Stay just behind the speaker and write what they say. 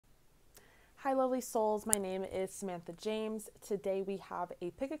Hi lovely souls, my name is Samanthajamezz. Today we have a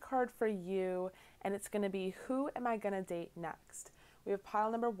pick a card for you and it's going to be who am I going to date next? We have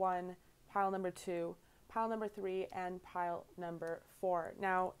pile number 1, pile number 2, pile number 3, and pile number 4.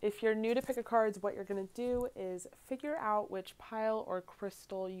 Now if you're new to pick a cards, what you're going to do is figure out which pile or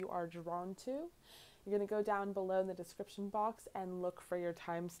crystal you are drawn to. You're going to go down below in the description box and look for your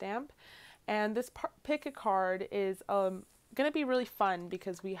timestamp. And this pick a card is going to be really fun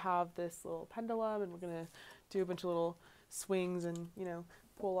because we have this little pendulum and we're going to do a bunch of little swings and, you know,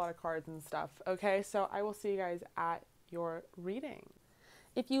 pull a lot of cards and stuff. Okay, so I will see you guys at your reading.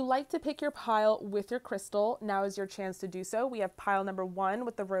 If you like to pick your pile with your crystal, now is your chance to do so. We have pile number 1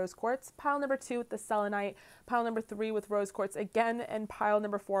 with the rose quartz, pile number 2 with the selenite, pile number 3 with rose quartz again, and pile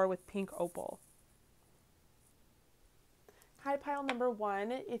number 4 with pink opal. Hi, pile number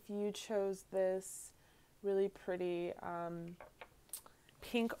 1. If you chose this really pretty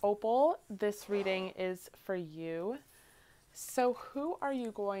pink opal, this reading is for you. So who are you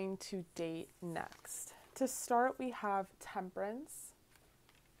going to date next? To start, we have Temperance.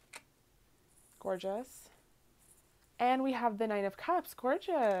 Gorgeous. And we have the Nine of Cups.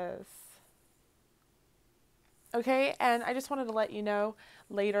 Gorgeous. Okay, and I just wanted to let you know,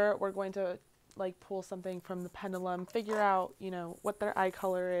 later we're going to like pull something from the pendulum, figure out, you know, what their eye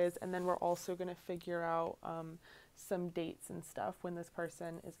color is, and then we're also going to figure out some dates and stuff when this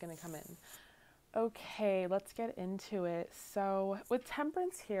person is going to come in. Okay, let's get into it. So with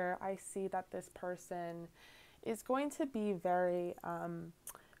Temperance here, I see that this person is going to be very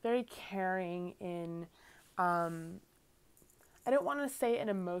very caring in I don't want to say an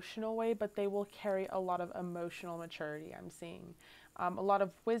emotional way, but they will carry a lot of emotional maturity. I'm seeing a lot of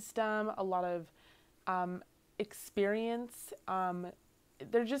wisdom, a lot of experience.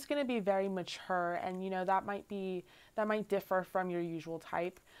 They're just going to be very mature, and you know that might differ from your usual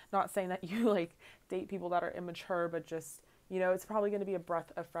type. Not saying that you like date people that are immature, but just, you know, it's probably going to be a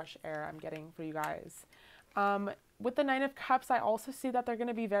breath of fresh air I'm getting for you guys. With the Nine of Cups, I also see that they're going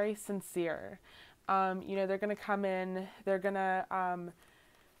to be very sincere. You know, they're going to come in, they're going to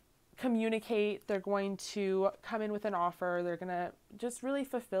communicate, they're going to come in with an offer, they're going to just really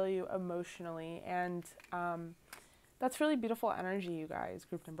fulfill you emotionally, and that's really beautiful energy, you guys,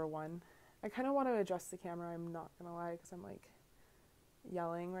 group number 1. I kind of want to adjust the camera, I'm not going to lie, because I'm like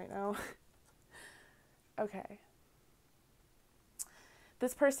yelling right now. Okay.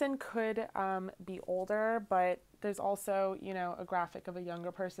 This person could be older, but there's also, you know, a graphic of a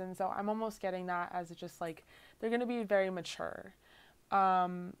younger person. So I'm almost getting that as just like, they're going to be very mature.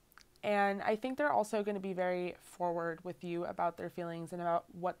 And I think they're also going to be very forward with you about their feelings and about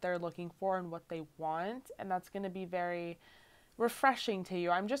what they're looking for and what they want. And that's going to be very refreshing to you.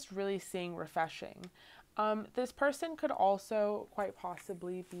 I'm just really seeing refreshing. This person could also quite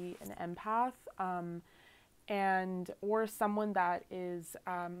possibly be an empath. Or someone that is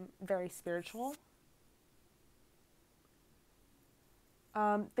very spiritual.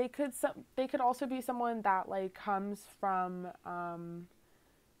 They could also be someone that like comes from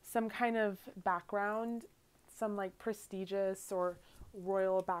some kind of background, some like prestigious or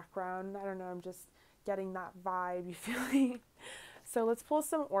royal background. I don't know, I'm just getting that vibe you feeling. So let's pull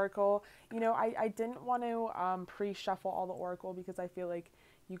some oracle. You know, I didn't want to pre-shuffle all the oracle because I feel like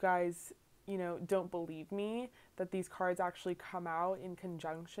you guys, you know, don't believe me that these cards actually come out in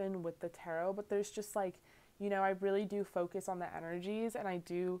conjunction with the tarot, but there's just like, you know, I really do focus on the energies, and I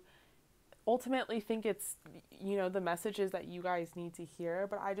do ultimately think it's, you know, the messages that you guys need to hear,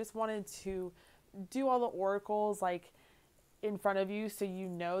 but I just wanted to do all the oracles like in front of you so you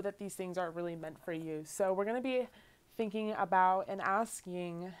know that these things are really meant for you. So we're going to be thinking about and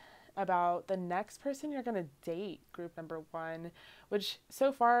asking about the next person you're going to date, group number 1, which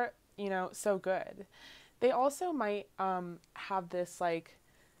so far, you know, so good. They also might have this like,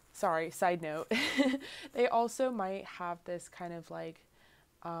 sorry, side note, they also might have this kind of like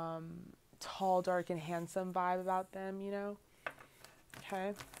tall, dark, and handsome vibe about them, you know.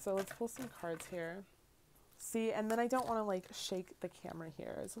 Okay, so let's pull some cards here. See, and then I don't want to like shake the camera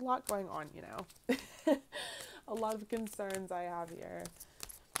here. There's a lot going on, you know. A lot of concerns I have here.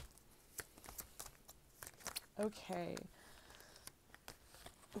 Okay.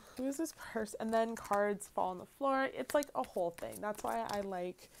 Who is this person? And then cards fall on the floor. It's like a whole thing. That's why I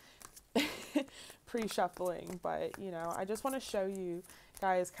like pre-shuffling. But, you know, I just want to show you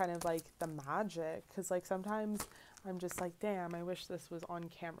guys kind of like the magic. Because like sometimes I'm just like, damn, I wish this was on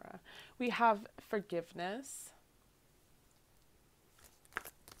camera. We have forgiveness.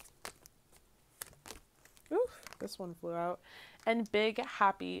 Oof, this one flew out. And big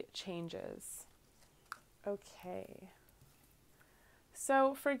happy changes. Okay.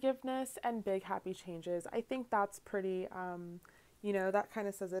 So forgiveness and big happy changes. I think that's pretty, that kind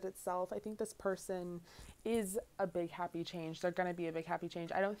of says it itself. I think this person is a big happy change. They're going to be a big happy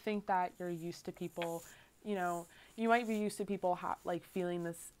change. I don't think that you're used to people, you might be used to people like feeling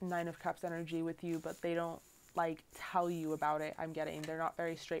this Nine of Cups energy with you, but they don't like tell you about it. I'm getting, they're not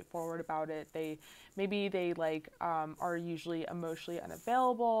very straightforward about it. They are usually emotionally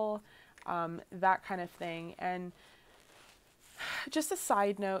unavailable, that kind of thing. And just a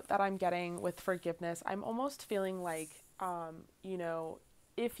side note that I'm getting with forgiveness, I'm almost feeling like,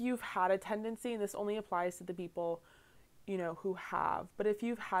 if you've had a tendency, and this only applies to the people, who have, but if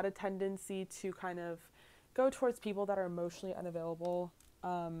you've had a tendency to kind of go towards people that are emotionally unavailable,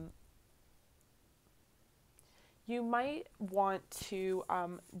 you might want to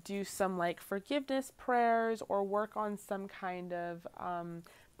do some like forgiveness prayers or work on some kind of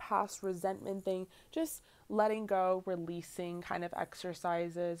past resentment thing, just letting go, releasing kind of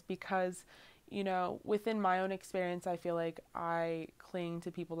exercises, because within my own experience, I feel like I cling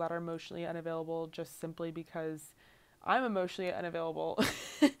to people that are emotionally unavailable just simply because I'm emotionally unavailable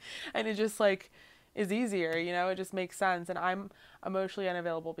and it just like is easier, it just makes sense. And I'm emotionally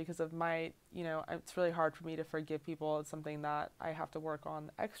unavailable because of my, it's really hard for me to forgive people. It's something that I have to work on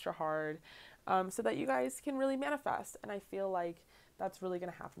extra hard, so that you guys can really manifest. And I feel like that's really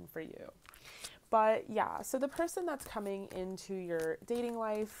going to happen for you. But yeah, so the person that's coming into your dating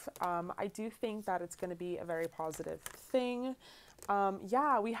life, I do think that it's going to be a very positive thing.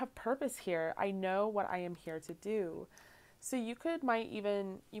 We have purpose here. I know what I am here to do. So you might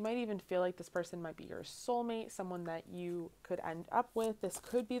even feel like this person might be your soulmate, someone that you could end up with. This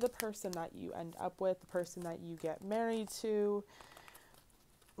could be the person that you end up with, the person that you get married to.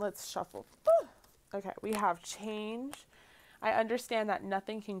 Let's shuffle. Okay, we have change. I understand that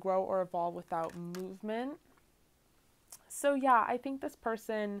nothing can grow or evolve without movement. So yeah, I think this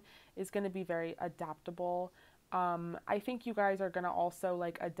person is going to be very adaptable. I think you guys are going to also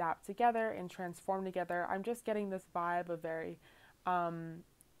like adapt together and transform together. I'm just getting this vibe of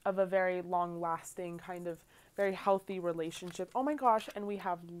a very long lasting kind of very healthy relationship. Oh my gosh. And we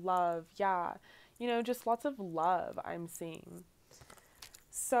have love. Yeah. Just lots of love I'm seeing.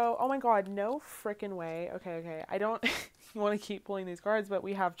 So, oh my God, no freaking way. Okay. I don't want to keep pulling these cards, but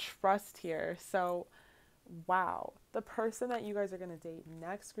we have trust here. So, wow. The person that you guys are going to date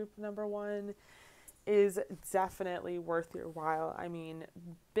next, group number 1, is definitely worth your while. I mean,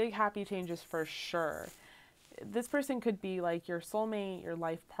 big happy changes for sure. This person could be like your soulmate, your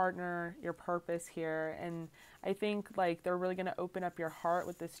life partner, your purpose here. And I think like they're really going to open up your heart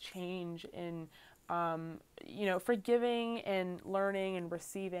with this change in, forgiving and learning and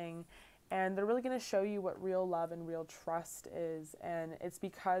receiving. And they're really going to show you what real love and real trust is. And it's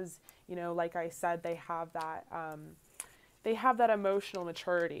because, like I said, they have that emotional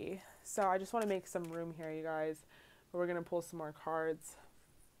maturity. So I just want to make some room here, you guys. We're going to pull some more cards.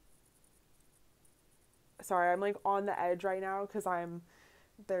 Sorry, I'm like on the edge right now because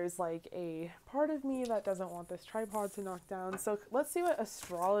there's like a part of me that doesn't want this tripod to knock down. So let's see what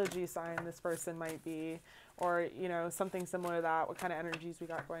astrology sign this person might be, or, something similar to that. What kind of energies we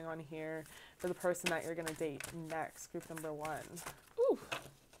got going on here for the person that you're going to date next, group number 1. Ooh,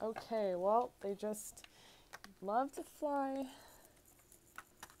 okay, well, they just love to fly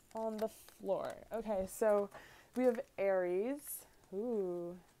on the floor. Okay, so we have Aries.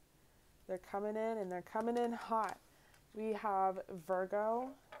 Ooh, they're coming in and they're coming in hot. We have Virgo.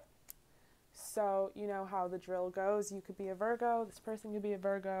 So you know how the drill goes. You could be a Virgo. This person could be a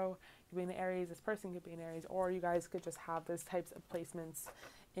Virgo. You could be an Aries. This person could be an Aries. Or you guys could just have those types of placements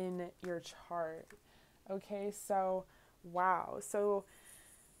in your chart. Okay, so wow. So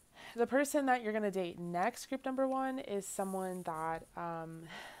the person that you're going to date next, group number 1, is someone that,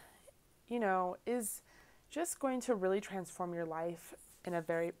 is just going to really transform your life in a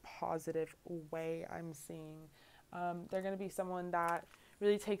very positive way, I'm seeing. They're going to be someone that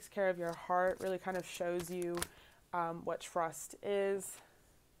really takes care of your heart, really kind of shows you what trust is.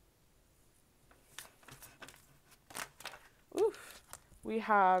 Oof. We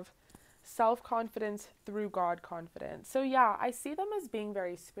have self-confidence through God confidence. So yeah, I see them as being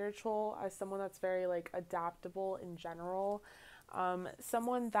very spiritual, as someone that's very like adaptable in general.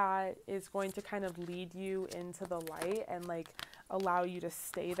 Someone that is going to kind of lead you into the light and like allow you to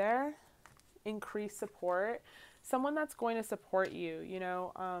stay there, increase support. Someone that's going to support you,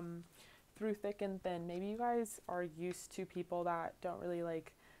 through thick and thin. Maybe you guys are used to people that don't really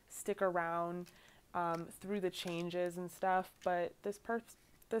like stick around through the changes and stuff, but this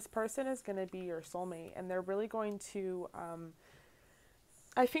person is going to be your soulmate, and they're really going to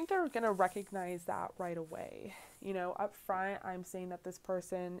I think they're going to recognize that right away. You know, up front, I'm saying that this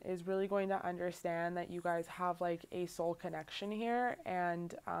person is really going to understand that you guys have like a soul connection here,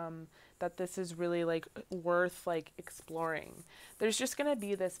 and that this is really like worth like exploring. There's just going to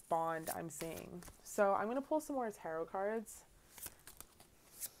be this bond, I'm seeing. So I'm going to pull some more tarot cards.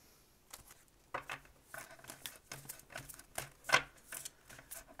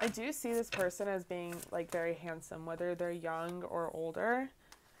 I do see this person as being like very handsome, whether they're young or older.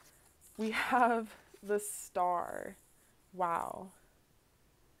 We have the Star. Wow.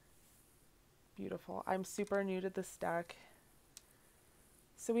 Beautiful. I'm super new to this deck.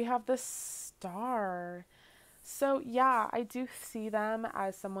 So we have the Star. So yeah, I do see them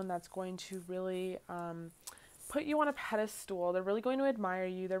as someone that's going to really put you on a pedestal. They're really going to admire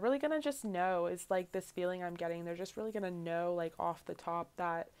you. They're really going to just know, is like this feeling I'm getting. They're just really going to know like off the top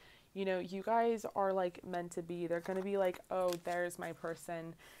that, you know, you guys are like meant to be. They're going to be like, oh, there's my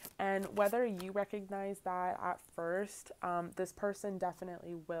person. And whether you recognize that at first, this person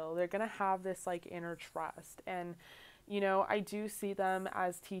definitely will. They're going to have this like inner trust. And, you know, I do see them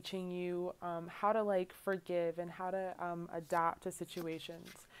as teaching you how to like forgive and how to adapt to situations.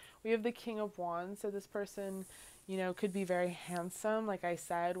 We have the King of Wands. So this person, you know, could be very handsome, like I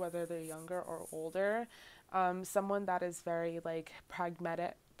said, whether they're younger or older. Someone that is very like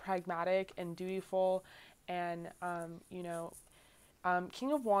pragmatic and dutiful, and you know,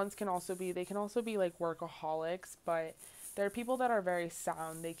 King of Wands can also be like workaholics, but they're people that are very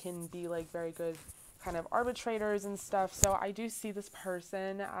sound. They can be like very good kind of arbitrators and stuff. So I do see this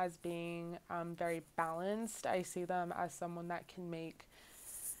person as being very balanced. I see them as someone that can make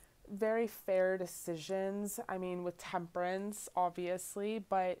very fair decisions. I mean, with temperance, obviously,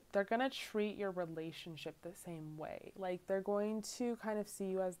 but they're going to treat your relationship the same way. Like, they're going to kind of see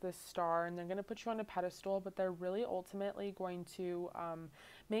you as this star, and they're going to put you on a pedestal, but they're really ultimately going to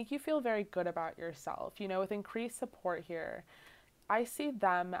make you feel very good about yourself. You know, with increased support here, I see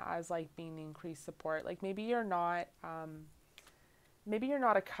them as like being increased support. Like, maybe you're not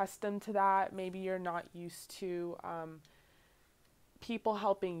accustomed to that. Maybe you're not used to people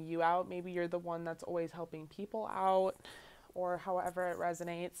helping you out. Maybe you're the one that's always helping people out, or however it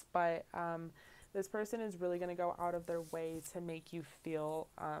resonates. But this person is really going to go out of their way to make you feel,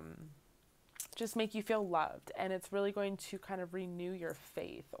 just make you feel loved. And it's really going to kind of renew your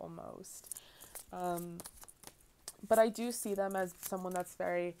faith almost. But I do see them as someone that's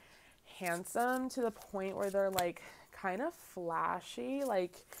very handsome, to the point where they're like kind of flashy.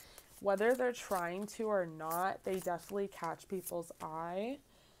 Like, whether they're trying to or not, they definitely catch people's eye.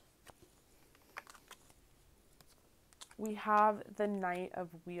 We have the Knight of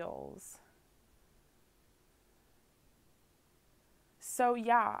Wheels. So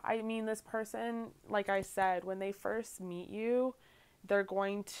yeah, I mean, this person, like I said, when they first meet you, they're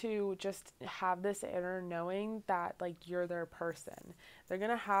going to just have this inner knowing that like you're their person. They're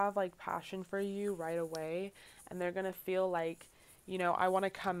going to have like passion for you right away, and they're going to feel like, you know, I want to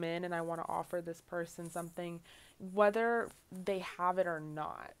come in and I want to offer this person something, whether they have it or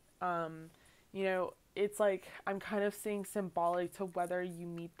not. You know, it's like, I'm kind of seeing symbolic to whether you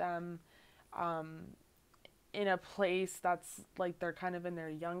meet them in a place that's like they're kind of in their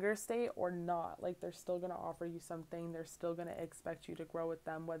younger state or not. Like, they're still going to offer you something. They're still going to expect you to grow with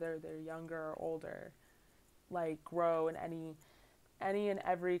them, whether they're younger or older. Like, grow in any and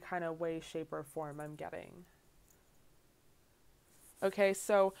every kind of way, shape, or form I'm getting. Okay,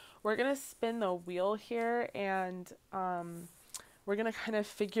 so we're going to spin the wheel here, and we're going to kind of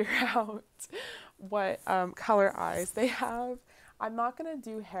figure out what color eyes they have. I'm not going to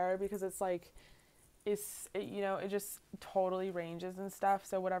do hair because it's like, you know, it just totally ranges and stuff.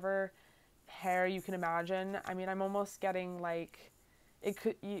 So whatever hair you can imagine. I mean, I'm almost getting like, it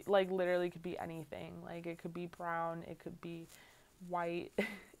could, like, literally could be anything. Like, it could be brown, it could be white,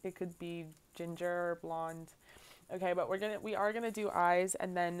 it could be ginger or blonde. Okay, but we are gonna do eyes,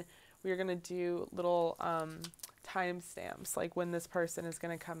 and then we're gonna do little timestamps, like when this person is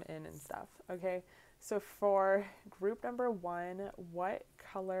gonna come in and stuff. Okay, so for group number 1, what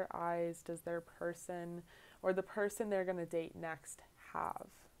color eyes does their person, or the person they're gonna date next, have?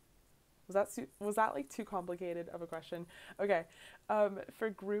 Was that like too complicated of a question? Okay, for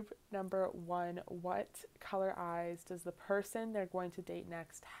group number 1, what color eyes does the person they're going to date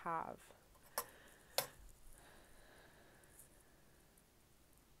next have?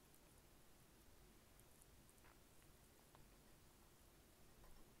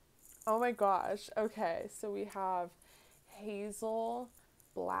 Oh my gosh. Okay, so we have hazel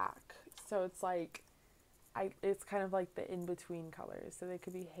black. So it's like, it's kind of like the in-between colors. So they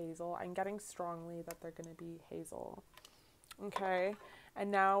could be hazel. I'm getting strongly that they're going to be hazel. Okay. And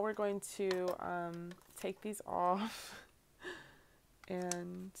now we're going to take these off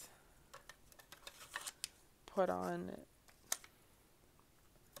and put on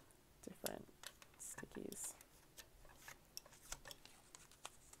different stickies.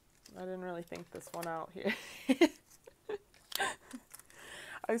 I didn't really think this one out here.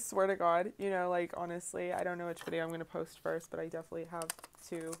 I swear to God, you know, like, honestly, I don't know which video I'm going to post first, but I definitely have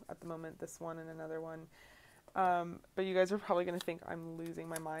two at the moment, this one and another one. But you guys are probably going to think I'm losing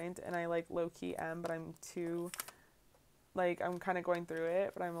my mind, and I, like, low-key am, but I'm too, like, I'm kind of going through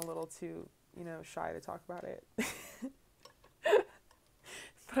it, but I'm a little too, you know, shy to talk about it.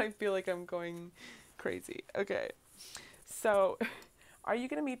 But I feel like I'm going crazy. Okay, so are you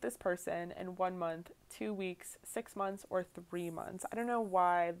going to meet this person in 1 month, 2 weeks, 6 months, or 3 months? I don't know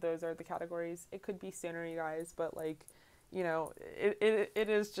why those are the categories. It could be sooner, you guys, but, like, you know, it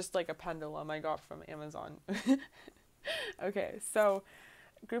is just like a pendulum I got from Amazon. Okay, so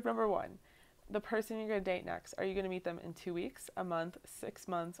group number 1, the person you're going to date next. Are you going to meet them in 2 weeks, a month, 6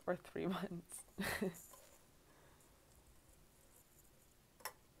 months, or 3 months?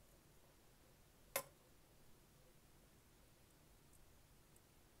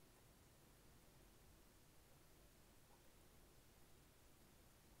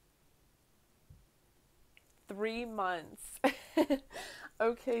 3 months.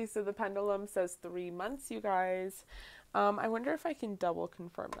 Okay, so the pendulum says 3 months, you guys. I wonder if I can double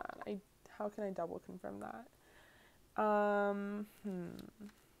confirm that. How can I double confirm that?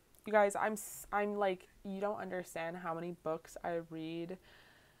 You guys, I'm like, you don't understand how many books I read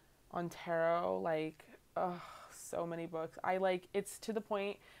on tarot. Like, so many books. It's to the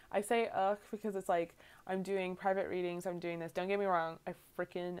point, I say because it's like, I'm doing private readings, I'm doing this. Don't get me wrong, I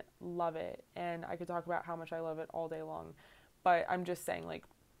freaking love it. And I could talk about how much I love it all day long. But I'm just saying, like,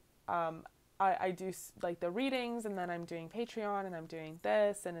 I do, like, the readings, and then I'm doing Patreon, and I'm doing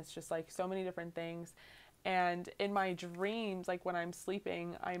this, and it's just, like, so many different things. And in my dreams, like, when I'm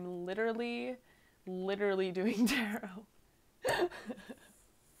sleeping, I'm literally doing tarot.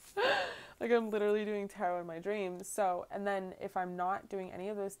 Like, I'm literally doing tarot in my dreams. So, and then if I'm not doing any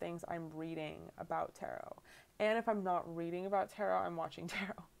of those things, I'm reading about tarot. And if I'm not reading about tarot, I'm watching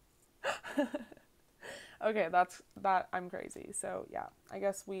tarot. Okay, I'm crazy. So yeah, I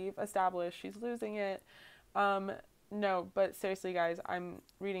guess we've established she's losing it. No, but seriously, guys, I'm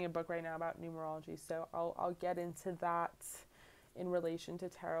reading a book right now about numerology, so I'll get into that in relation to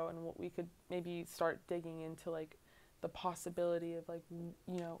tarot, and what we could maybe start digging into, like, the possibility of, like, you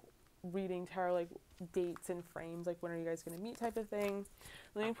know, reading tarot, like, dates and frames, like, when are you guys going to meet type of thing.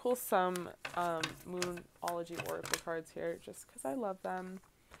 Let me pull some Moonology Oracle cards here, just because I love them.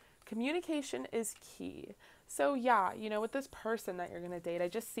 Communication is key. So yeah, you know, with this person that you're going to date, I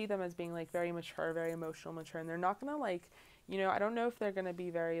just see them as being, like, very mature, very emotional mature, and they're not going to, like, you know, I don't know if they're going to be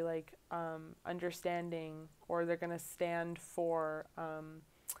very, like, understanding, or they're going to stand for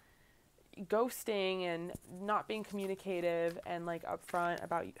ghosting and not being communicative and, like, upfront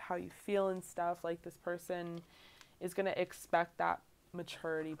about how you feel and stuff. Like, this person is going to expect that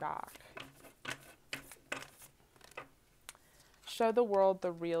maturity back. Show the world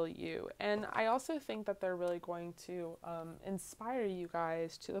the real you. And I also think that they're really going to inspire you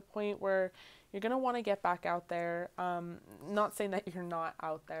guys to the point where you're going to want to get back out there. Not saying that you're not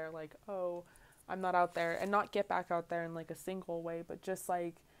out there, like, oh, I'm not out there, and not get back out there in, like, a single way, but just,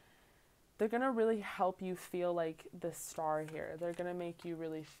 like, they're going to really help you feel like the star here. They're going to make you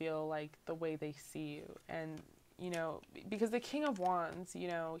really feel like the way they see you. And, you know, because the King of Wands, you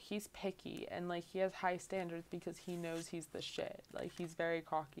know, he's picky, and, like, he has high standards because he knows he's the shit. Like, he's very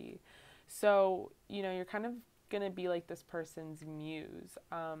cocky. So, you know, you're kind of going to be like this person's muse,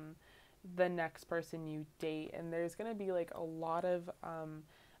 the next person you date. And there's going to be, like, a lot of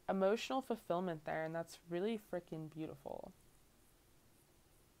emotional fulfillment there, and that's really freaking beautiful.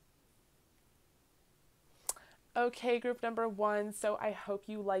 Okay, group number 1. So I hope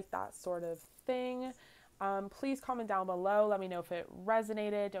you like that sort of thing. Please comment down below. Let me know if it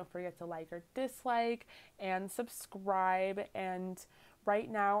resonated. Don't forget to like or dislike and subscribe. And right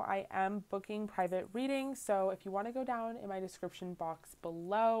now I am booking private readings. So if you want to go down in my description box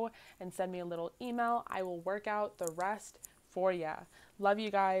below and send me a little email, I will work out the rest for ya. Love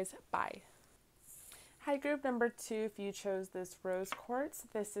you guys. Bye. Hi, group number 2. If you chose this rose quartz,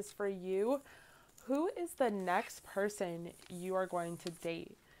 this is for you. Who is the next person you are going to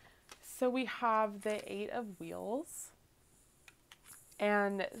date? So we have the 8 of Wheels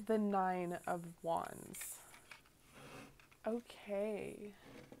and the 9 of Wands. Okay.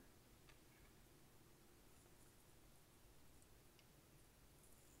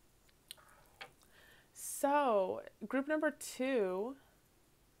 So group number 2,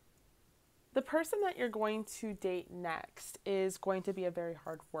 The person that you're going to date next is going to be a very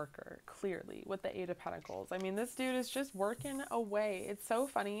hard worker, clearly, with the Eight of Pentacles. I mean, this dude is just working away. It's so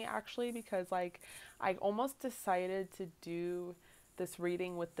funny, actually, because, like, I almost decided to do this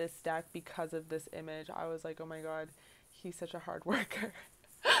reading with this deck because of this image. I was like, oh my god, he's such a hard worker.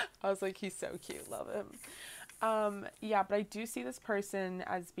 I was like, he's so cute, love him. Yeah, but I do see this person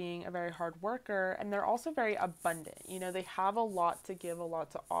as being a very hard worker, and they're also very abundant. You know, they have a lot to give, a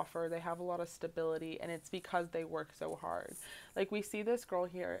lot to offer. They have a lot of stability, and it's because they work so hard. Like, we see this girl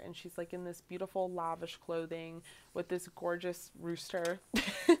here, and she's like in this beautiful lavish clothing with this gorgeous rooster.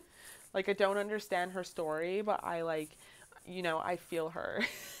 Like, I don't understand her story, but I, like, you know, I feel her.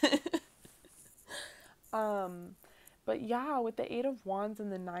 But yeah, with the Eight of Wands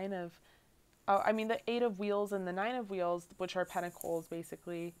and the the Eight of Wheels and the Nine of Wheels, which are pentacles,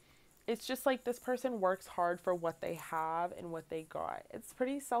 basically, it's just like this person works hard for what they have and what they got. It's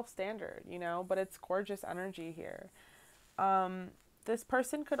pretty self-standard, you know, but it's gorgeous energy here. This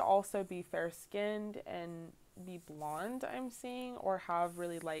person could also be fair-skinned and be blonde, I'm seeing, or have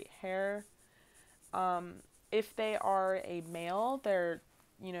really light hair. If they are a male, they're,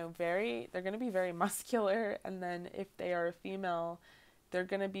 you know, they're going to be very muscular. And then if they are a female, they're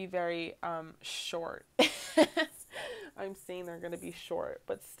going to be very short. I'm seeing they're going to be short,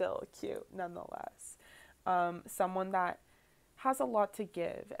 but still cute nonetheless. Someone that has a lot to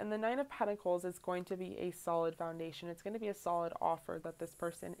give. And the Nine of Pentacles is going to be a solid foundation. It's going to be a solid offer that this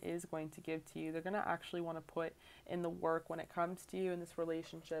person is going to give to you. They're going to actually want to put in the work when it comes to you in this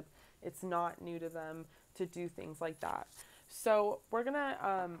relationship. It's not new to them to do things like that. So we're going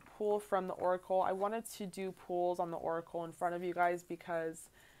to pull from the Oracle. I wanted to do pulls on the Oracle in front of you guys because,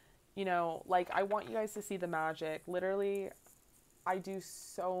 you know, like, I want you guys to see the magic. Literally, I do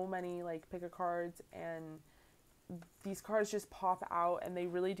so many, like, pick-a-cards, and these cards just pop out, and they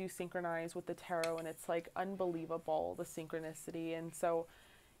really do synchronize with the tarot, and it's, like, unbelievable, the synchronicity. And so,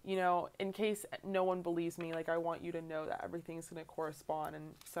 you know, in case no one believes me, like, I want you to know that everything's going to correspond.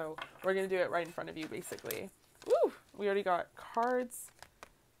 And so we're going to do it right in front of you, basically. Woo! We already got cards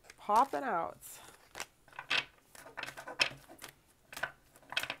popping out.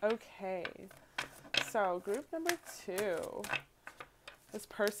 Okay. So, group number 2. This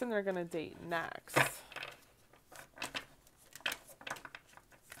person they're going to date next.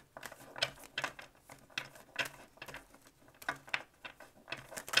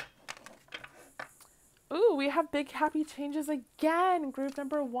 Ooh, we have big happy changes again. Group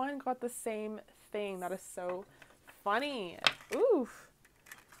number 1 got the same thing. That is so funny. Ooh.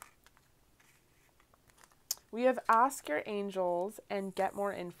 We have ask your angels and get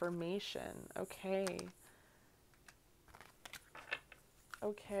more information. Okay.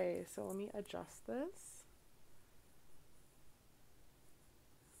 Okay, so let me adjust this.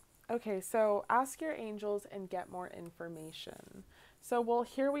 Okay, so ask your angels and get more information. So, well,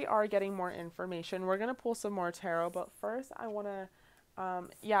 here we are getting more information. We're going to pull some more tarot, but first I want to,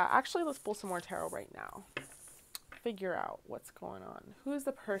 actually let's pull some more tarot right now. Figure out what's going on. Who's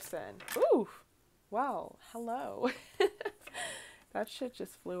the person? Ooh, well, hello. That shit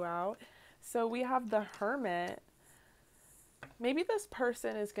just flew out. So we have the Hermit. Maybe this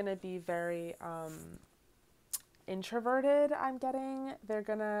person is going to be very introverted, I'm getting. They're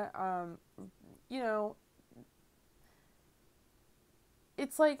going to, you know,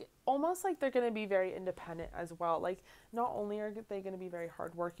 it's like almost like they're going to be very independent as well. Like, not only are they going to be very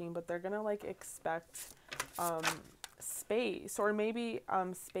hardworking, but they're going to, like, expect space, or maybe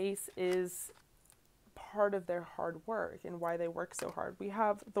space is part of their hard work and why they work so hard. We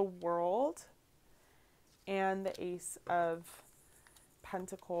have the World and the Ace of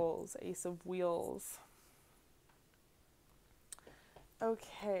Pentacles, Ace of Wheels.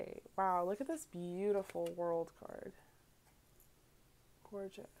 Okay, wow, look at this beautiful World card.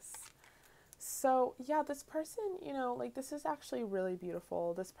 Gorgeous. So yeah, this person, you know, like, this is actually really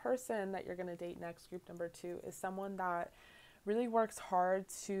beautiful. This person that you're going to date next, group number 2, is someone that really works hard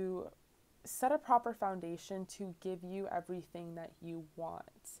to set a proper foundation to give you everything that you want.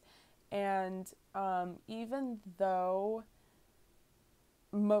 And even though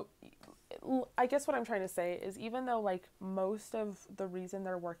I guess what I'm trying to say is, even though, like, most of the reason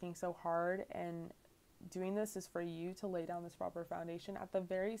they're working so hard and doing this is for you to lay down this proper foundation, at the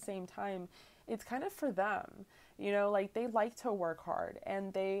very same time, it's kind of for them, you know, like, they like to work hard,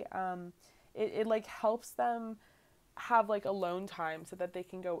 and they it like helps them have, like, alone time so that they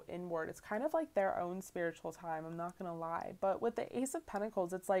can go inward. It's kind of like their own spiritual time, I'm not gonna lie. But with the Ace of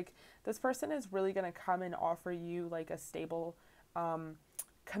Pentacles, it's like this person is really gonna come and offer you, like, a stable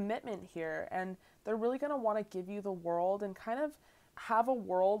commitment here, and they're really gonna want to give you the world and kind of have a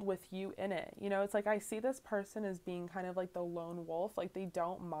world with you in it. You know, it's like I see this person as being kind of like the lone wolf. Like they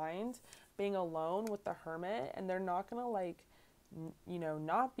don't mind being alone with the hermit, and they're not gonna like, you know,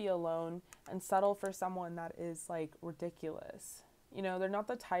 not be alone and settle for someone that is like ridiculous. You know, they're not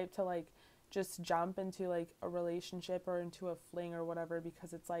the type to like just jump into like a relationship or into a fling or whatever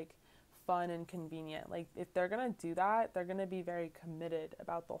because it's like fun and convenient. Like if they're gonna do that, they're gonna be very committed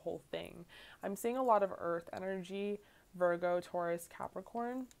about the whole thing. I'm seeing a lot of earth energy, Virgo, Taurus,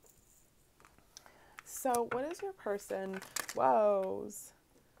 Capricorn. So what is your person? Whoas.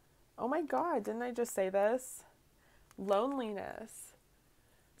 Oh my God, didn't I just say this? Loneliness.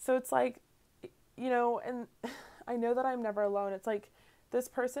 So it's like, you know, and I know that I'm never alone. It's like this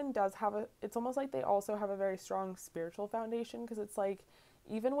person does have it's almost like they also have a very strong spiritual foundation, because it's like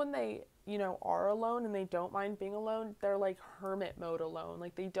even when they, you know, are alone and they don't mind being alone, they're like hermit mode alone.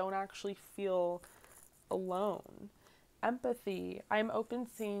 Like they don't actually feel alone. Empathy. I'm open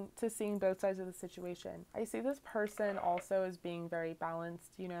to seeing both sides of the situation. I see this person also as being very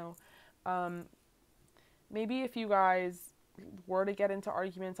balanced, you know. Maybe if you guys were to get into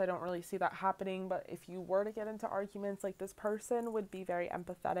arguments, I don't really see that happening, but if you were to get into arguments, like this person would be very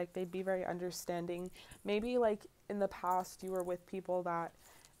empathetic. They'd be very understanding. Maybe like in the past you were with people that,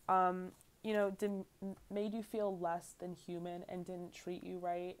 you know, made you feel less than human and didn't treat you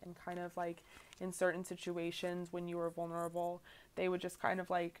right, and kind of like in certain situations when you were vulnerable, they would just kind of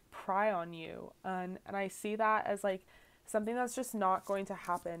like pry on you. And I see that as like something that's just not going to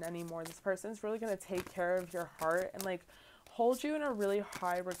happen anymore. This person's really going to take care of your heart and like hold you in a really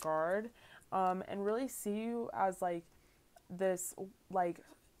high regard, and really see you as like this, like,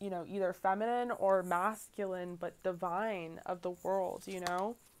 you know, either feminine or masculine, but divine of the world, you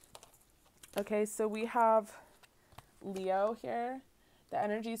know? Okay, so we have Leo here. The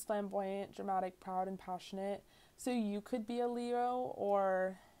energy is flamboyant, dramatic, proud, and passionate. So you could be a Leo,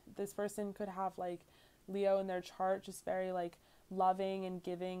 or this person could have like Leo in their chart, just very like loving and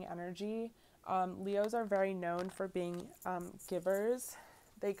giving energy. Leos are very known for being givers.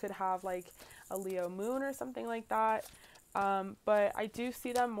 They could have like a Leo moon or something like that. But I do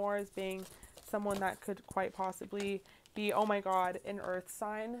see them more as being someone that could quite possibly be, oh my God, an earth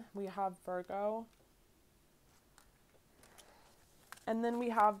sign. We have Virgo. And then we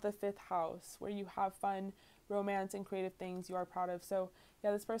have the 5th house, where you have fun, romance, and creative things you are proud of. So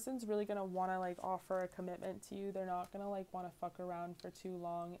yeah, this person's really going to want to like offer a commitment to you. They're not going to like want to fuck around for too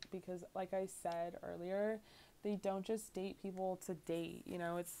long, because like I said earlier, they don't just date people to date, you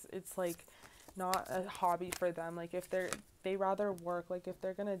know. It's like not a hobby for them. Like if they rather work. Like if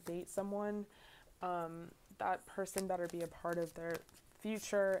they're going to date someone, that person better be a part of their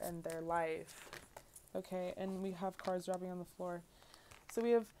future and their life. Okay, and we have cards dropping on the floor. So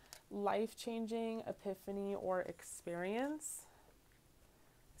we have life-changing, epiphany, or experience.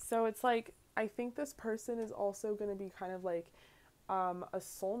 So it's like, I think this person is also going to be kind of like a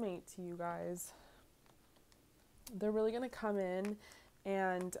soulmate to you guys. They're really going to come in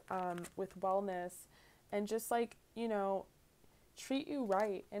and with wellness and just like, you know, treat you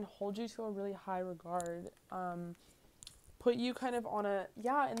right and hold you to a really high regard. Put you kind of on a,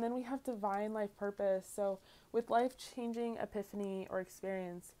 yeah, and then we have divine life purpose. So with life-changing epiphany or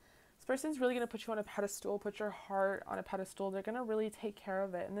experience, this person's really going to put you on a pedestal, put your heart on a pedestal. They're going to really take care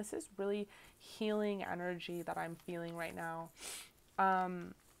of it. And this is really healing energy that I'm feeling right now.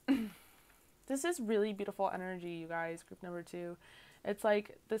 This is really beautiful energy, you guys, group number 2. It's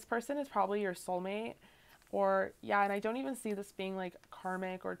like this person is probably your soulmate, or, yeah, and I don't even see this being like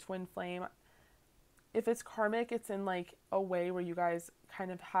karmic or twin flame. If it's karmic, it's in like a way where you guys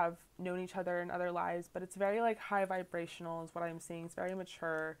kind of have known each other in other lives, but it's very like high vibrational is what I'm seeing. It's very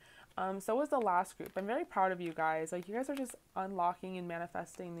mature. So was the last group. I'm very proud of you guys. Like you guys are just unlocking and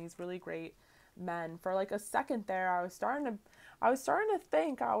manifesting these really great men. For like a second there, I was starting to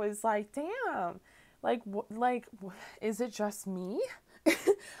think, I was like, damn, like is it just me?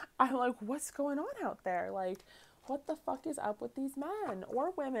 I'm like, what's going on out there? Like, what the fuck is up with these men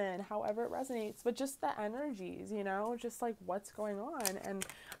or women, however it resonates, but just the energies, you know, just like what's going on. And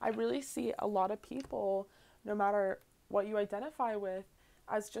I really see a lot of people, no matter what you identify with,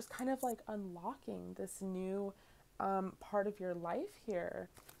 as just kind of like unlocking this new part of your life here.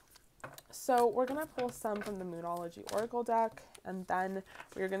 So we're going to pull some from the Moonology Oracle deck, and then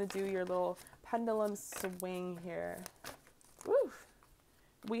we're going to do your little pendulum swing here. Woo!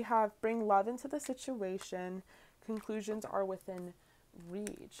 We have bring love into the situation. Conclusions are within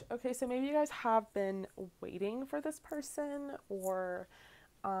reach. Okay, so maybe you guys have been waiting for this person, or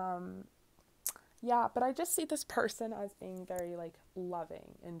yeah, but I just see this person as being very like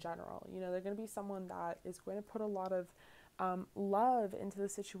loving in general. You know, they're going to be someone that is going to put a lot of love into the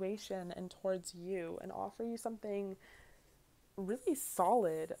situation and towards you and offer you something really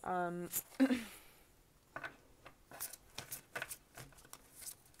solid.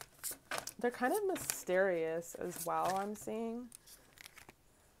 They're kind of mysterious as well, I'm seeing.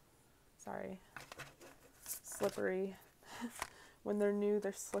 Sorry. Slippery. When they're new,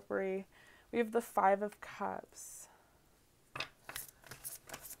 they're slippery. We have the Five of Cups.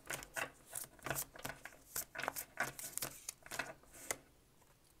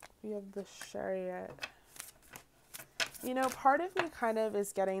 We have the Chariot. You know, part of me kind of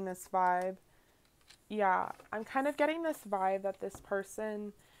is getting this vibe. Yeah, I'm kind of getting this vibe that this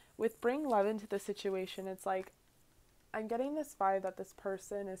person, with bring love into the situation, it's like, I'm getting this vibe that this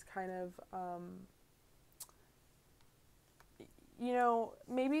person is kind of, you know,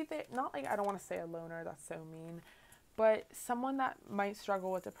 maybe they, not like, I don't want to say a loner, that's so mean, but someone that might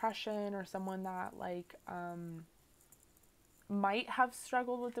struggle with depression, or someone that like, might have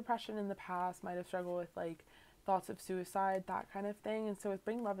struggled with depression in the past, might have struggled with like thoughts of suicide, that kind of thing. And so with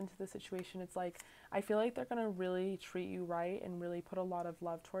bring love into the situation, it's like, I feel like they're going to really treat you right and really put a lot of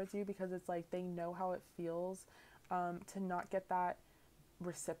love towards you, because it's like they know how it feels to not get that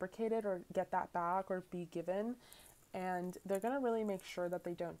reciprocated or get that back or be given. And they're going to really make sure that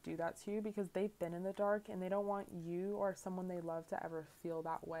they don't do that to you, because they've been in the dark and they don't want you or someone they love to ever feel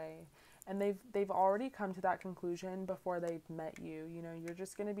that way. And they've already come to that conclusion before they've met you. You know, you're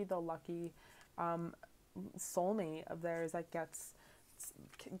just going to be the lucky soulmate of theirs that gets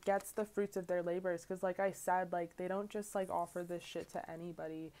the fruits of their labors. Because like I said, like they don't just like offer this shit to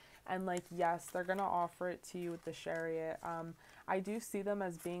anybody. And like, yes, they're going to offer it to you with the Chariot. I do see them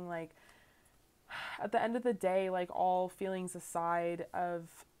as being like, at the end of the day, like all feelings aside of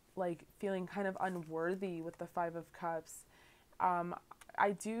like feeling kind of unworthy with the Five of Cups,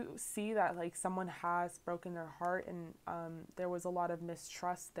 I do see that like someone has broken their heart, and there was a lot of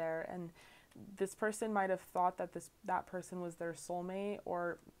mistrust there, and this person might have thought that that person was their soulmate,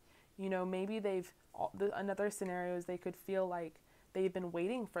 or you know, maybe another scenario is they could feel like they've been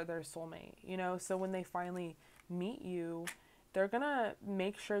waiting for their soulmate, you know, so when they finally meet you, they're gonna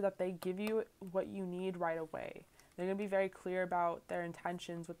make sure that they give you what you need right away. They're gonna be very clear about their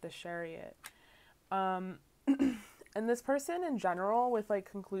intentions with the Chariot. And this person in general, with like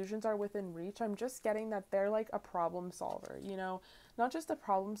conclusions are within reach, I'm just getting that they're like a problem solver, you know, not just a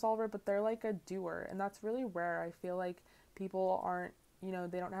problem solver, but they're like a doer. And that's really rare. I feel like people aren't, you know,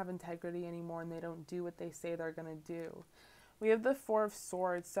 they don't have integrity anymore, and they don't do what they say they're gonna do. We have the Four of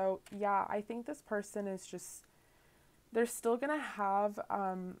Swords. So yeah, I think this person is just, they're still gonna have,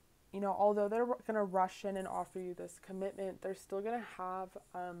 you know, although they're gonna rush in and offer you this commitment, they're still gonna have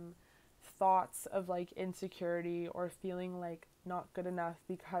thoughts of like insecurity or feeling like not good enough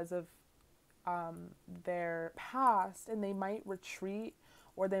because of their past, and they might retreat,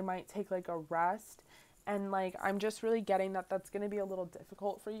 or they might take like a rest. And like, I'm just really getting that that's going to be a little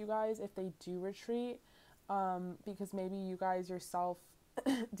difficult for you guys if they do retreat, because maybe you guys yourself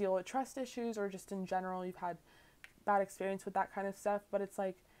deal with trust issues, or just in general you've had bad experience with that kind of stuff. But it's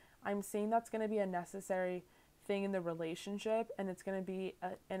like, I'm seeing that's going to be a necessary thing in the relationship, and it's going to be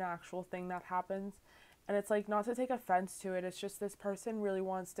an actual thing that happens. And it's like, not to take offense to it, it's just this person really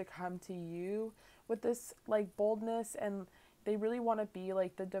wants to come to you with this like boldness, and they really want to be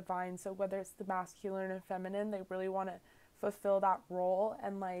like the divine. So whether it's the masculine or feminine, they really want to fulfill that role.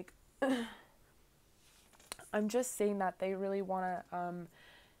 And like I'm just saying that they really want to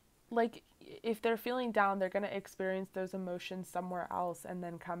like, if they're feeling down, they're going to experience those emotions somewhere else and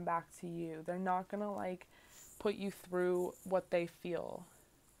then come back to you. They're not going to like put you through what they feel,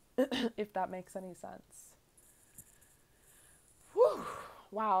 if that makes any sense. Whew.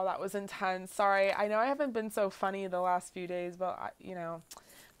 Wow, that was intense. Sorry, I know I haven't been so funny the last few days, but you know,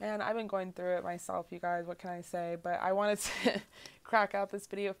 man, I've been going through it myself, you guys. What can I say? But I wanted to crack out this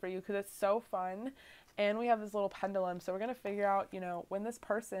video for you because it's so fun. And we have this little pendulum, so we're going to figure out, you know, when this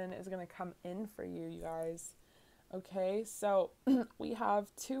person is going to come in for you, you guys. Okay, so we have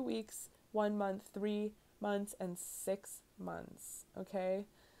 2 weeks, 1 month, 3 months, and 6 months. Okay,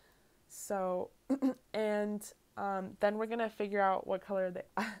 so, and then we're going to figure out what color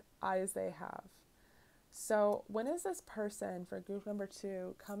eyes they have. So when is this person for group number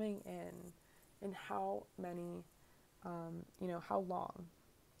 2 coming in, and how many, you know, how long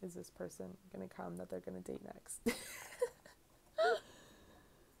is this person going to come that they're going to date next?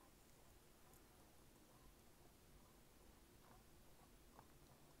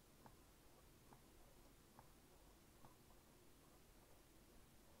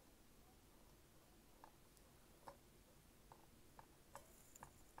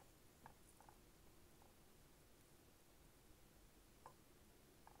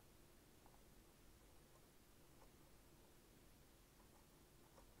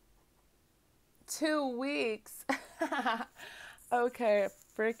 2 weeks. Okay,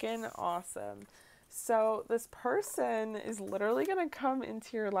 freaking awesome. So this person is literally going to come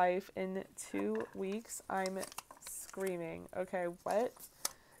into your life in 2 weeks. I'm screaming. Okay, what?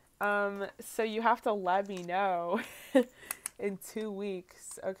 So you have to let me know in 2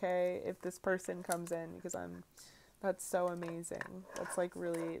 weeks, okay, if this person comes in, because that's so amazing. That's like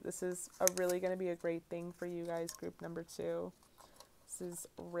really, this is really going to be a great thing for you guys, group number 2. This is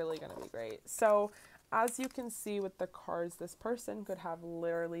really going to be great. So as you can see with the cards, this person could have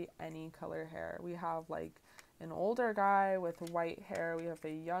literally any color hair. We have like an older guy with white hair. We have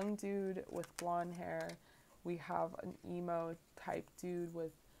a young dude with blonde hair. We have an emo type dude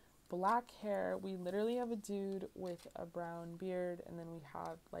with black hair. We literally have a dude with a brown beard. And then we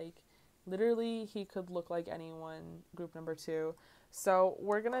have like, literally he could look like anyone, group number 2. So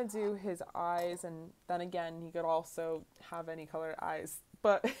we're going to do his eyes. And then again, he could also have any color eyes.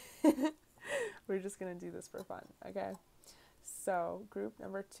 But we're just going to do this for fun, okay? So, group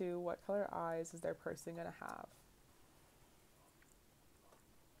number 2, what color eyes is their person going to have?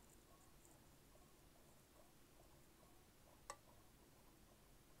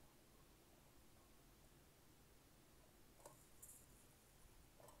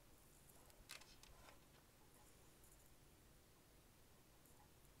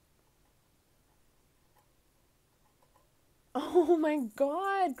 Oh my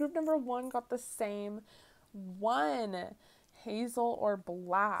god, group number 1 got the same one. Hazel or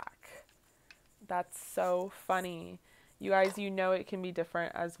black. That's so funny. You guys, you know it can be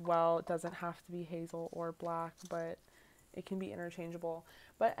different as well. It doesn't have to be hazel or black, but it can be interchangeable.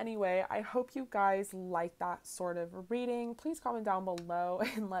 But anyway, I hope you guys like that sort of reading. Please comment down below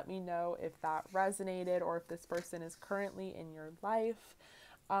and let me know if that resonated or if this person is currently in your life.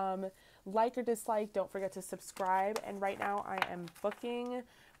 Like or dislike, don't forget to subscribe. And right now I am booking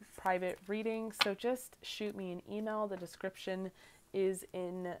private readings, so just shoot me an email. The description is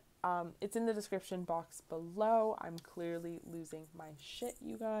in it's in the description box below. I'm clearly losing my shit,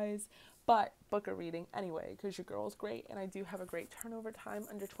 you guys, but book a reading anyway, because your girl's great and I do have a great turnover time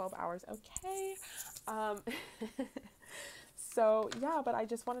under 12 hours, okay? So yeah, but I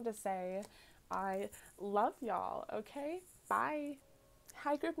just wanted to say I love y'all, okay? Bye.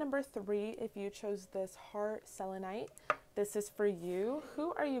 Hi, group number 3. If you chose this heart selenite, this is for you.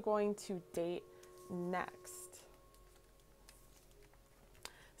 Who are you going to date next?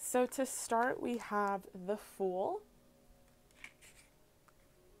 So to start, we have the Fool.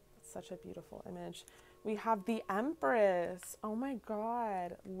 It's such a beautiful image. We have the Empress. Oh my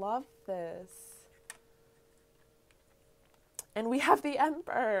god, love this. And we have the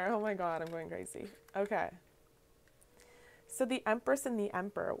Emperor. Oh my god, I'm going crazy. Okay. So the Empress and the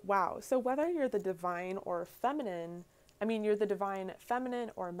Emperor. Wow. So whether you're the divine or feminine, you're the divine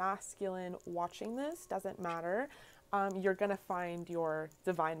feminine or masculine watching this, doesn't matter. You're going to find your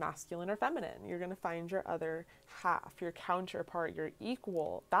divine masculine or feminine. You're going to find your other half, your counterpart, your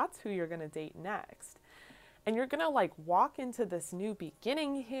equal. That's who you're going to date next. And you're going to like walk into this new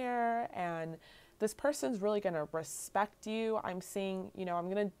beginning here, and this person's really going to respect you. I'm seeing, I'm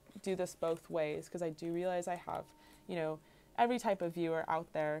going to do this both ways because I do realize I have, every type of viewer out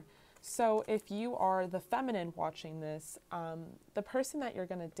there. So if you are the feminine watching this, the person that you're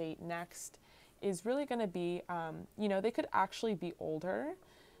going to date next is really going to be, they could actually be older.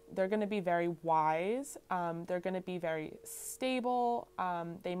 They're going to be very wise. They're going to be very stable.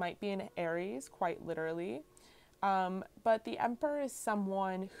 They might be an Aries, quite literally. But the Emperor is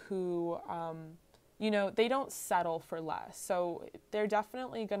someone who, they don't settle for less. So they're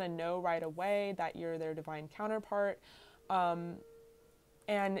definitely going to know right away that you're their divine counterpart.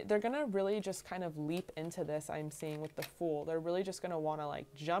 And they're going to really just kind of leap into this, I'm seeing with the Fool. They're really just going to want to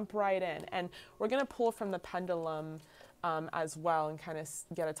like jump right in. And we're going to pull from the pendulum as well and kind of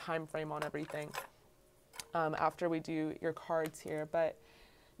get a time frame on everything after we do your cards here. But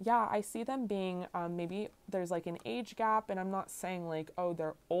yeah, I see them being, maybe there's like an age gap, and I'm not saying like, oh,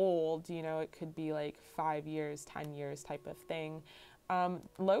 they're old, it could be like 5 years, 10 years type of thing.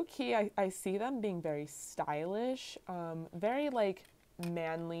 Low key, I see them being very stylish, very like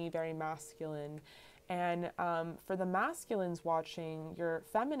manly, very masculine. And for the masculines watching, your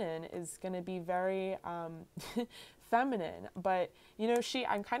feminine is going to be very feminine. But,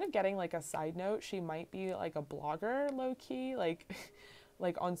 I'm kind of getting like a side note. She might be like a blogger, low key, like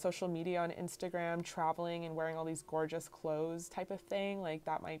on social media, on Instagram, traveling and wearing all these gorgeous clothes type of thing. Like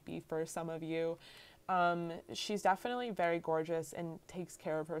that might be for some of you. She's definitely very gorgeous and takes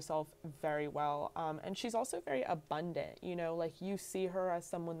care of herself very well. And she's also very abundant, like you see her as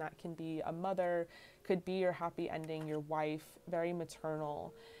someone that can be a mother, could be your happy ending, your wife, very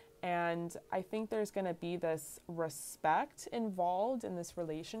maternal. And I think there's going to be this respect involved in this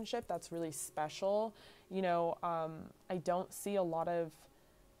relationship that's really special. You know, I don't see a lot of,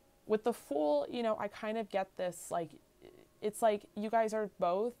 with the Fool, you know, I kind of get this, like, it's like you guys are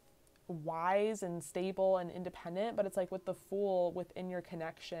both wise and stable and independent, but it's like with the Fool within your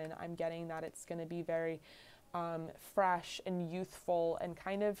connection, I'm getting that it's going to be very fresh and youthful and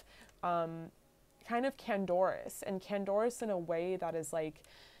kind of candorous, and candorous in a way that is like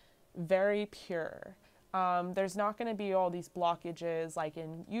very pure. There's not going to be all these blockages like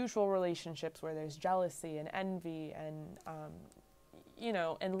in usual relationships where there's jealousy and envy and you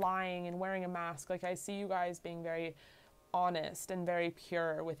know, and lying and wearing a mask. Like, I see you guys being very honest and very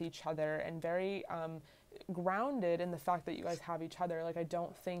pure with each other and very grounded in the fact that you guys have each other. Like, I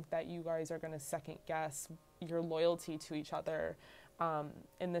don't think that you guys are going to second guess your loyalty to each other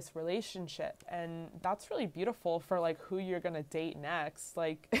in this relationship. And that's really beautiful for like who you're going to date next.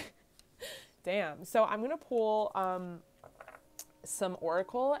 Like, damn. So I'm going to pull some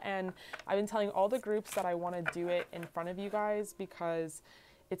Oracle, and I've been telling all the groups that I want to do it in front of you guys because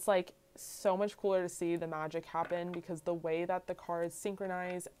it's like so much cooler to see the magic happen, because the way that the cards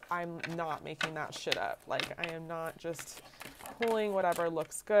synchronize, I'm not making that shit up. Like, I am not just pulling whatever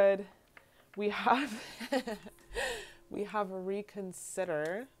looks good. We have we have a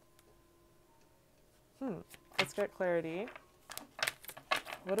reconsider. Let's get clarity.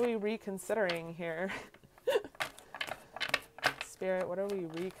 What are we reconsidering here? Spirit, what are we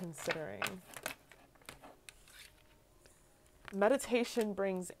reconsidering? Meditation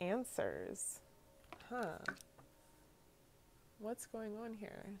brings answers. Huh. What's going on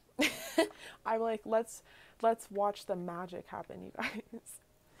here? I'm like, let's watch the magic happen, you guys.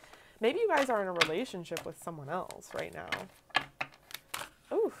 Maybe you guys are in a relationship with someone else right now.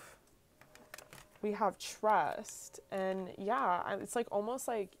 Oof. We have trust. And yeah, it's like almost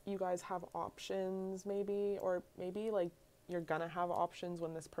like you guys have options maybe, or maybe like you're gonna have options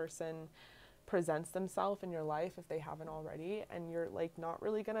when this person presents themselves in your life if they haven't already, and you're like not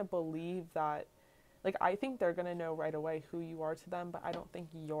really gonna believe that. Like, I think they're gonna know right away who you are to them, but I don't think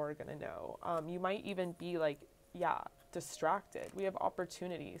you're gonna know. You might even be like, yeah, distracted. We have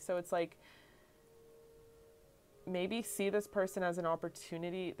opportunity. So it's like, maybe see this person as an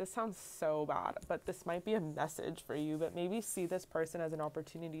opportunity. This sounds so bad, but this might be a message for you, but maybe see this person as an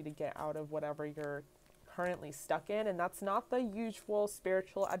opportunity to get out of whatever you're currently stuck in. And that's not the usual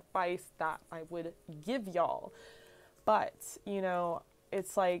spiritual advice that I would give y'all, but you know,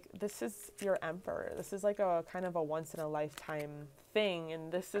 it's like, this is your emperor. This is like a kind of a once in a lifetime thing,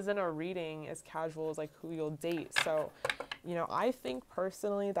 and this isn't a reading as casual as like who you'll date. So, you know, I think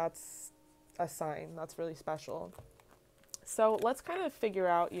personally that's a sign that's really special. So let's kind of figure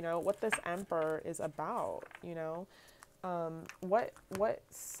out, you know, what this emperor is about. You know, what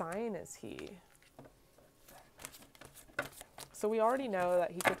sign is he? So we already know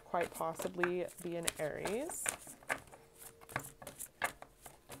that he could quite possibly be an Aries.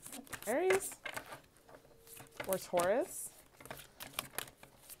 Aries or Taurus.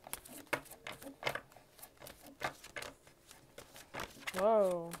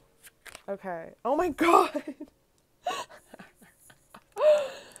 Whoa. Okay. Oh my God.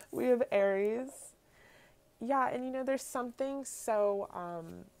 We have Aries. Yeah, and you know, there's something so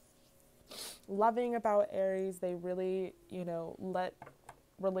loving about Aries. They really, you know, let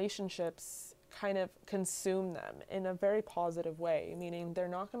relationships kind of consume them in a very positive way, meaning they're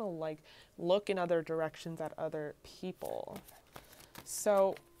not going to like look in other directions at other people.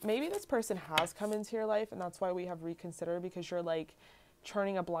 So maybe this person has come into your life, and that's why we have reconsider, because you're like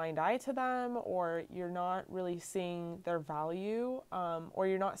turning a blind eye to them, or you're not really seeing their value, or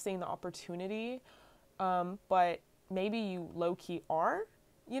you're not seeing the opportunity, but maybe you low-key are,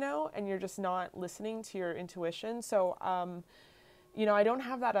 you know, and you're just not listening to your intuition. So you know, I don't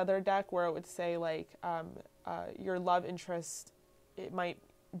have that other deck where it would say like your love interest, it might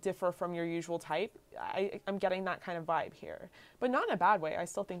differ from your usual type. I'm getting that kind of vibe here, but not in a bad way. I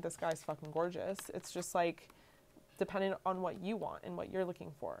still think this guy's fucking gorgeous. It's just like depending on what you want and what you're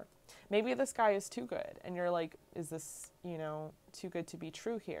looking for. Maybe this guy is too good and you're like, is this, you know, too good to be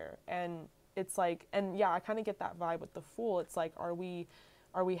true here? And it's like, and yeah, I kind of get that vibe with the Fool. It's like, are we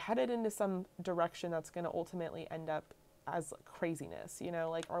headed into some direction that's going to ultimately end up as craziness, you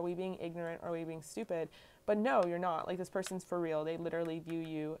know, like, are we being ignorant? Are we being stupid? But no, you're not. Like, this person's for real. They literally view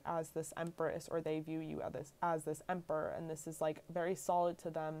you as this empress, or they view you as this emperor, and this is like very solid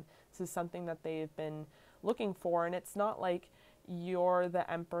to them. This is something that they've been looking for, and it's not like you're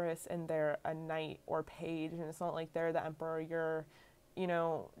the empress and they're a knight or page, and it's not like they're the emperor, you're, you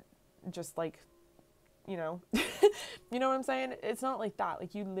know, just like you know, you know what I'm saying? It's not like that.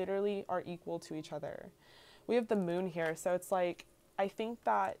 Like, you literally are equal to each other. We have the moon here. So it's like, I think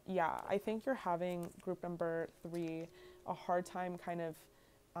that, yeah, I think you're having group number 3 a hard time kind of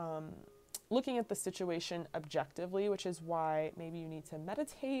looking at the situation objectively, which is why maybe you need to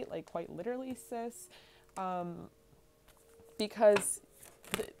meditate, like quite literally, sis. Because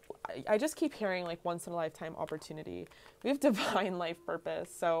I just keep hearing like once in a lifetime opportunity. We have divine life purpose.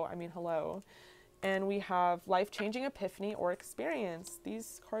 So, I mean, hello. And we have life-changing epiphany or experience.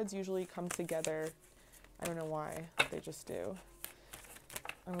 These cards usually come together. I don't know why, they just do.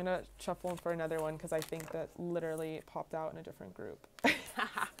 I'm going to shuffle for another one because I think that literally popped out in a different group.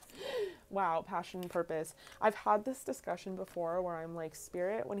 Wow, passion and purpose. I've had this discussion before where I'm like,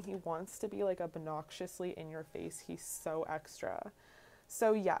 Spirit, when he wants to be like obnoxiously in your face, he's so extra.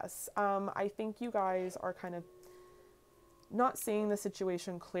 So yes, I think you guys are kind of not seeing the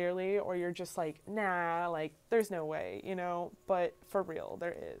situation clearly, or you're just like, nah, like there's no way, you know, but for real,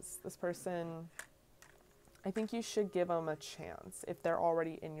 there is. This person, I think you should give them a chance if they're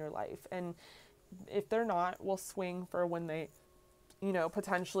already in your life. And if they're not, we'll swing for when they, you know,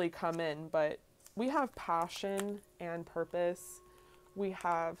 potentially come in. But we have passion and purpose. We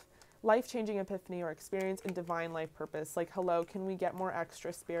have life-changing epiphany or experience and divine life purpose. Like, hello, can we get more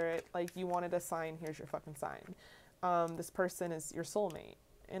extra, Spirit? Like, you wanted a sign, here's your fucking sign. This person is your soulmate,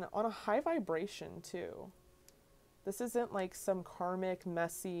 and on a high vibration too. This isn't like some karmic,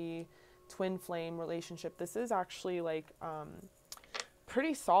 messy twin flame relationship. This is actually like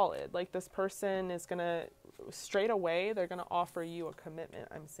pretty solid. Like, this person is gonna, straight away, they're gonna offer you a commitment,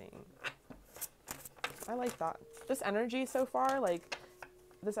 I'm seeing. I like that. This energy so far, like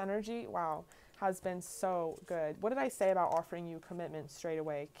this energy, wow, has been so good. What did I say about offering you commitment straight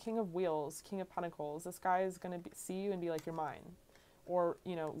away? King of Wheels, King of Pentacles. This guy is going to see you and be like, you're mine. Or,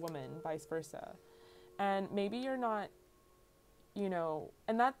 you know, woman, vice versa. And maybe you're not, you know,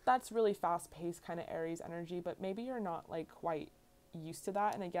 and that's really fast-paced kind of Aries energy, but maybe you're not like quite used to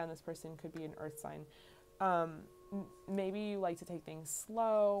that. And again, this person could be an earth sign. Maybe you like to take things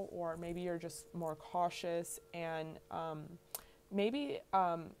slow, or maybe you're just more cautious. And maybe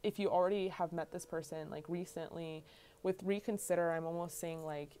if you already have met this person like recently, with reconsider, I'm almost saying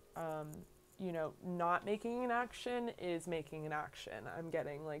like, you know, not making an action is making an action. I'm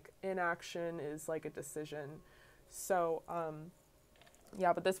getting like inaction is like a decision. So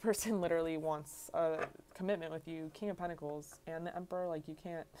yeah, but this person literally wants a commitment with you. King of Pentacles and the Emperor, like you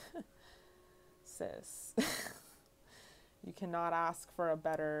can't, sis. You cannot ask for a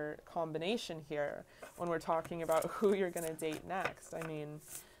better combination here when we're talking about who you're going to date next. I mean,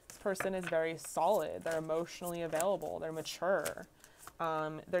 this person is very solid. They're emotionally available. They're mature.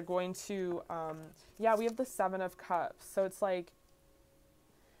 They're going to, yeah, we have the 7 of Cups. So it's like,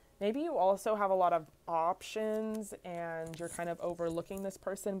 maybe you also have a lot of options and you're kind of overlooking this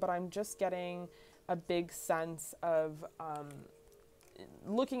person, but I'm just getting a big sense of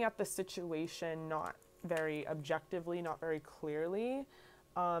looking at the situation not very objectively, not very clearly.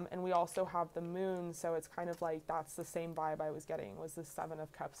 And we also have the moon, so it's kind of like that's the same vibe I was getting, was the 7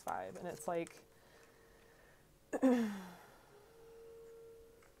 of Cups vibe. And it's like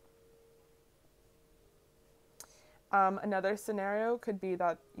another scenario could be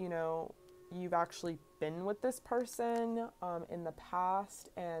that, you know, you've actually been with this person in the past,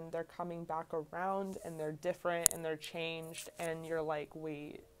 and they're coming back around and they're different and they're changed, and you're like,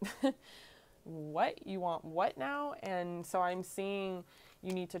 wait, what? You want what now? And so I'm seeing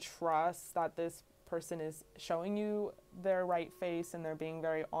you need to trust that this person is showing you their right face and they're being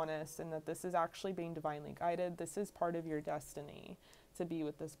very honest, and that this is actually being divinely guided. This is part of your destiny to be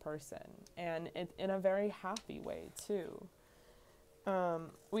with this person, and it in a very happy way too.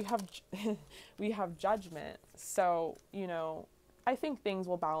 We have judgment. So, you know, I think things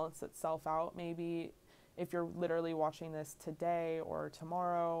will balance itself out. Maybe if you're literally watching this today or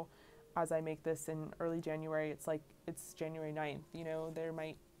tomorrow, as I make this in early January, it's like, it's January 9th, you know,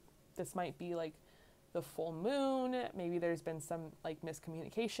 this might be like the full moon. Maybe there's been some like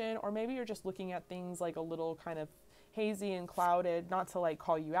miscommunication, or maybe you're just looking at things like a little kind of hazy and clouded. Not to like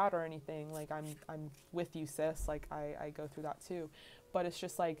call you out or anything, like I'm with you, sis, like I go through that too, but it's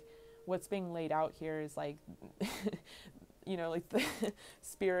just like what's being laid out here is like you know, like the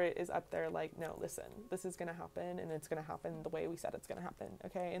spirit is up there like, no, listen, this is gonna happen, and it's gonna happen the way we said it's gonna happen,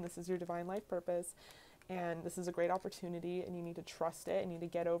 okay? And this is your divine life purpose, and this is a great opportunity, and you need to trust it, and you need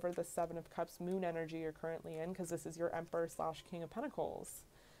to get over the 7 of Cups moon energy you're currently in, because this is your Emperor / King of Pentacles.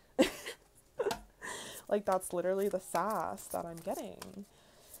 Like, that's literally the sass that I'm getting.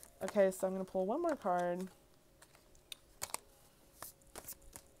 Okay, so I'm gonna pull one more card.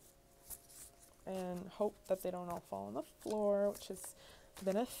 and hope that they don't all fall on the floor, which has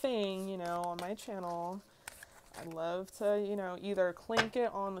been a thing, you know, on my channel. I love to, you know, either clink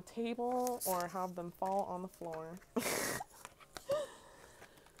it on the table or have them fall on the floor.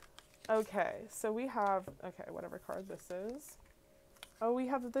 Okay, so we have, okay, whatever card this is. Oh, we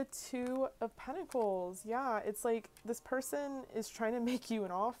have the Two of Pentacles. Yeah, it's like this person is trying to make you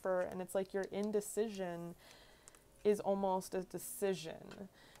an offer, and it's like your indecision is almost a decision.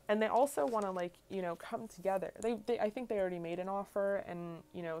 And they also want to, like, you know, come together. I think they already made an offer, and,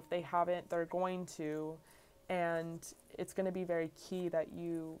 you know, if they haven't, they're going to. And it's going to be very key that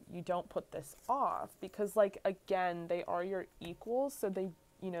you don't put this off, because, like, again, they are your equals, so they,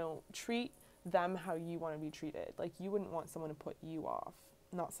 you know, treat them how you want to be treated. Like, you wouldn't want someone to put you off.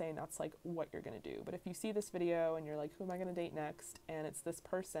 I'm not saying that's like what you're going to do, but if you see this video and you're like, who am I going to date next? And it's this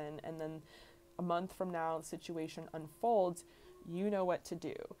person, and then a month from now the situation unfolds, you know what to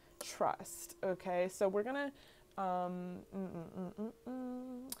do. Trust. Okay, so we're gonna we're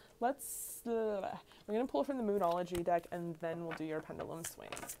gonna pull from the Moonology deck, and then we'll do your pendulum swing.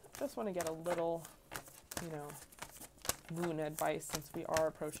 Just want to get a little, you know, moon advice, since we are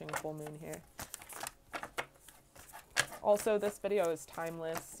approaching full moon here. Also, this video is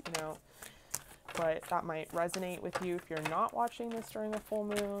timeless, you know, but that might resonate with you if you're not watching this during a full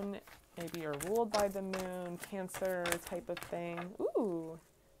moon. Maybe you're ruled by the moon, Cancer type of thing. Ooh,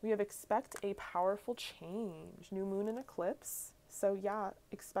 we have expect a powerful change. New moon and eclipse. So yeah,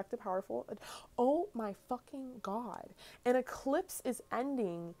 expect a powerful, oh my fucking God. An eclipse is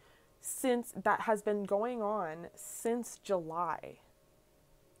ending, since that has been going on since July.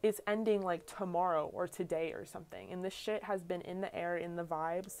 It's ending like tomorrow or today or something. And this shit has been in the air, in the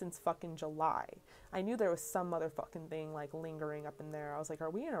vibe, since fucking July. I knew there was some motherfucking thing like lingering up in there. I was like, are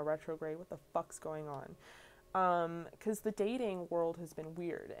we in a retrograde? What the fuck's going on? Because the dating world has been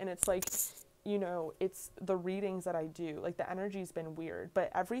weird. And it's like, you know, it's the readings that I do. Like, the energy's been weird. But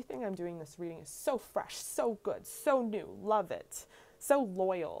everything I'm doing this reading is so fresh, so good, so new. Love it. So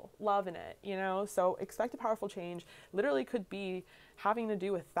loyal. Loving it, you know? So expect a powerful change. Literally could be having to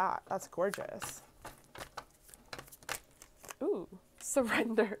do with that. That's gorgeous. Ooh,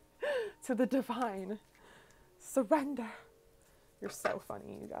 surrender to the divine. Surrender. You're so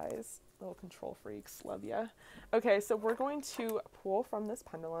funny, you guys. Little control freaks. Love ya. Okay, so we're going to pull from this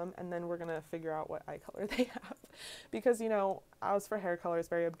pendulum, and then we're going to figure out what eye color they have. Because, you know, as for hair color, it's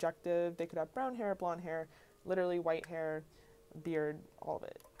very objective. They could have brown hair, blonde hair, literally white hair, beard, all of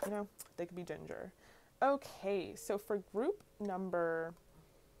it. You know, they could be ginger. Okay, so for group number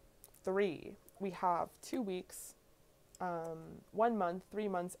 3, we have 2 weeks, 1 month, 3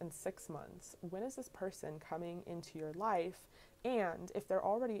 months, and 6 months. When is this person coming into your life? And if they're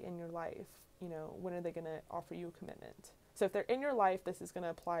already in your life, you know, when are they going to offer you a commitment? So if they're in your life, this is going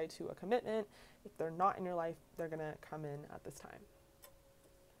to apply to a commitment. If they're not in your life, they're going to come in at this time.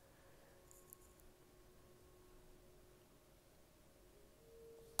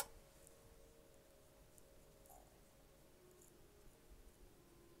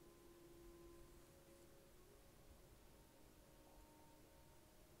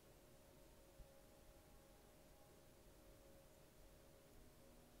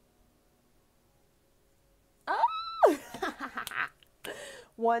 Ah!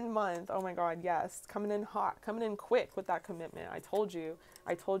 1 month. Oh my God, yes. Coming in hot, coming in quick with that commitment. I told you.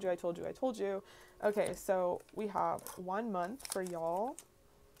 I told you, I told you, I told you. Okay, so we have 1 month for y'all.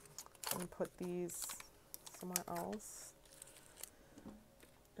 I'm gonna put these somewhere else.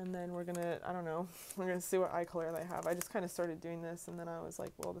 And then we're gonna, I don't know, we're gonna see what eye color they have. I just kind of started doing this, and then I was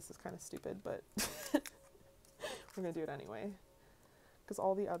like, well, this is kind of stupid, but we're gonna do it anyway. Because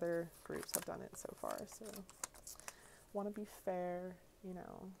all the other groups have done it so far, so want to be fair, you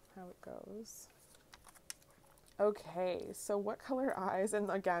know, how it goes. Okay, so what color eyes, and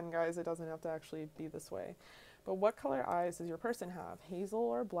again, guys, it doesn't have to actually be this way, but what color eyes does your person have? Hazel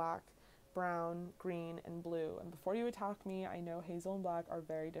or black, brown, green, and blue? And before you attack me, I know hazel and black are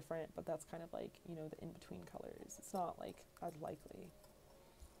very different, but that's kind of like, you know, the in-between colors. It's not like as likely.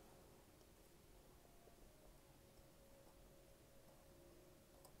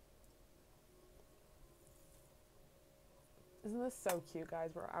 Isn't this so cute,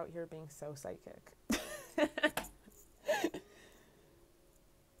 guys? We're out here being so psychic.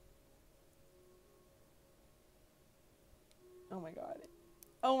 Oh my God.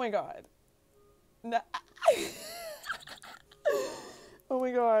 Oh my God. No. Oh my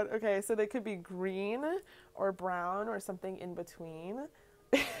God. Okay, so they could be green or brown or something in between.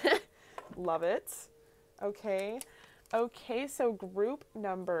 Love it. Okay. Okay, so group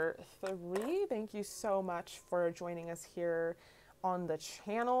number 3, thank you so much for joining us here on the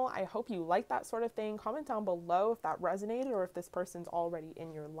channel. I hope you like that sort of thing. Comment down below if that resonated or if this person's already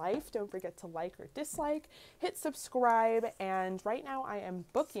in your life. Don't forget to like or dislike, hit subscribe, and right now I am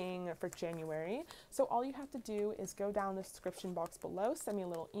booking for January. So all you have to do is go down the description box below, send me a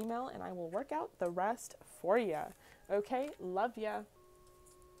little email, and I will work out the rest for you. Okay, love ya.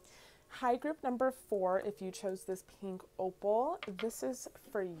 Hi, group number 4, if you chose this pink opal, this is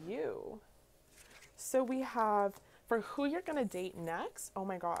for you. So we have, for who you're going to date next, oh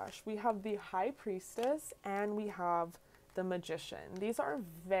my gosh, we have the High Priestess and we have the Magician. These are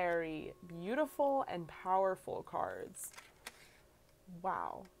very beautiful and powerful cards.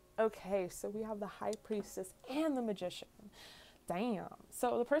 Wow. Okay, so we have the High Priestess and the Magician. Damn.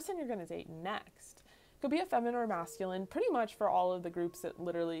 So the person you're going to date next could be a feminine or masculine. Pretty much for all of the groups, it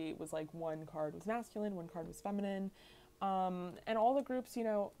literally was like one card was masculine, one card was feminine. And all the groups, you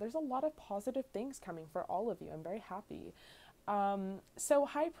know, there's a lot of positive things coming for all of you. I'm very happy. So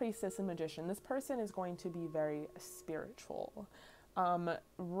High Priestess and Magician, this person is going to be very spiritual,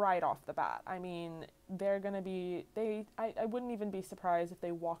 right off the bat. I mean, they're going to be, I wouldn't even be surprised if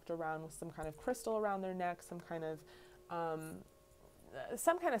they walked around with some kind of crystal around their neck, some kind of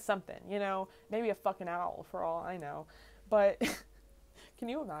something, you know, maybe a fucking owl for all I know, but can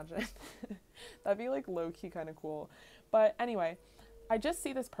you imagine? That'd be like low-key kind of cool. But anyway, I just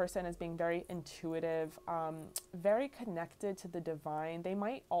see this person as being very intuitive, very connected to the divine. They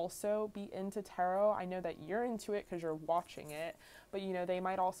might also be into tarot. I know that you're into it because you're watching it, but you know, they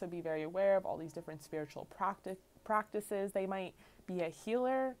might also be very aware of all these different spiritual practices. They might be a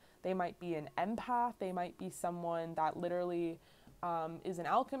healer. They might be an empath. They might be someone that literally is an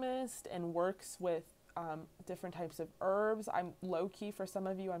alchemist and works with different types of herbs. I'm low-key for some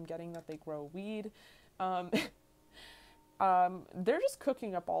of you, I'm getting that they grow weed. They're just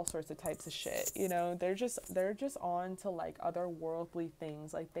cooking up all sorts of types of shit, you know. They're just on to like otherworldly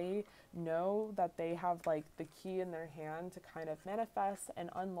things. Like they know that they have like the key in their hand to kind of manifest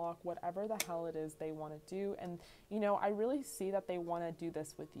and unlock whatever the hell it is they want to do. And you know, I really see that they want to do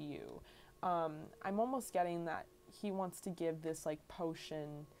this with you. I'm almost getting that he wants to give this like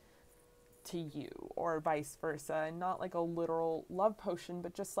potion to you or vice versa, and not like a literal love potion,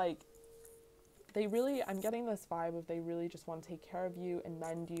 but just like they really, I'm getting this vibe of they really just want to take care of you and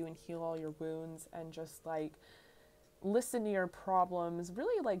mend you and heal all your wounds and just like listen to your problems.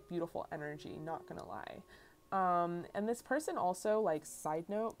 Really like beautiful energy, not gonna lie. And this person also, like, side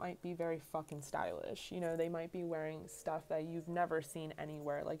note, might be very fucking stylish. You know, they might be wearing stuff that you've never seen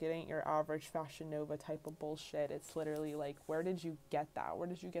anywhere. Like, it ain't your average Fashion Nova type of bullshit. It's literally like, where did you get that? Where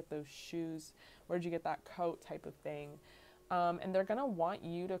did you get those shoes? Where did you get that coat type of thing? And they're gonna want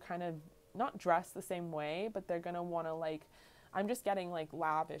you to kind of not dress the same way, but they're gonna want to, like, I'm just getting like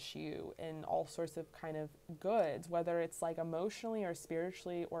lavish you in all sorts of kind of goods, whether it's like emotionally or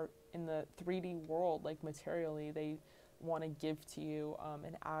spiritually or in the 3D world, like materially, they want to give to you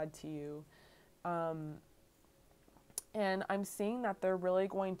and add to you. And I'm seeing that they're really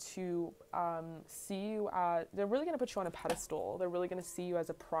going to see you they're really going to put you on a pedestal. They're really going to see you as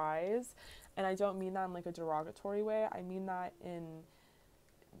a prize. And I don't mean that in like a derogatory way. I mean that in,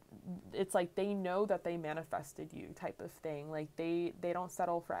 it's like they know that they manifested you type of thing. Like they don't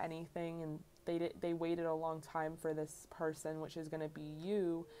settle for anything, and they waited a long time for this person, which is going to be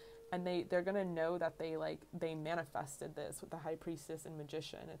you, and they're going to know that they manifested this with the High Priestess and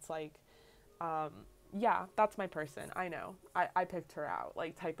Magician. It's like yeah, that's my person. I know, I picked her out,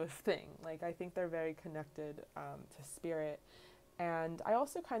 like, type of thing. Like, I think they're very connected to spirit, and I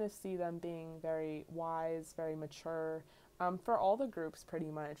also kind of see them being very wise, very mature. For all the groups, pretty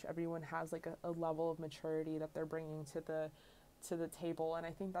much, everyone has like a level of maturity that they're bringing to the table, and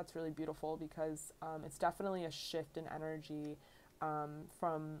I think that's really beautiful because it's definitely a shift in energy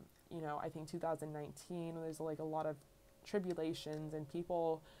from, you know, I think 2019, where there's like a lot of tribulations and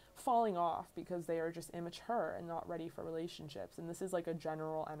people falling off because they are just immature and not ready for relationships. And this is like a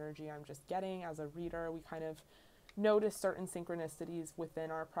general energy I'm just getting as a reader. We kind of notice certain synchronicities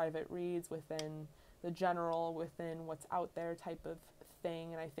within our private reads, within the general, within what's out there type of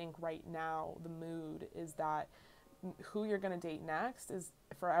thing. And I think right now the mood is that who you're going to date next is,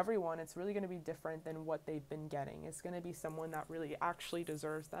 for everyone, it's really going to be different than what they've been getting. It's going to be someone that really actually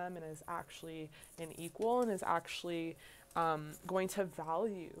deserves them and is actually an equal and is actually going to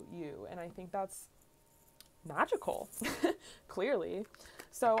value you. And I think that's magical, clearly.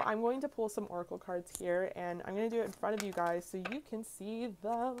 So I'm going to pull some oracle cards here, and I'm going to do it in front of you guys so you can see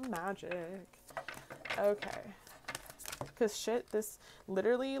the magic. Okay, because shit, this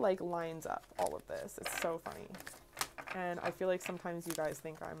literally like lines up all of this. It's so funny. And I feel like sometimes you guys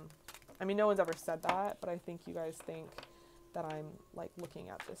think I mean, no one's ever said that, but I think you guys think that I'm like looking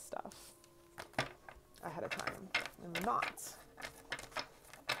at this stuff ahead of time. I'm not.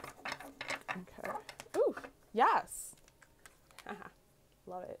 Okay. Ooh, yes.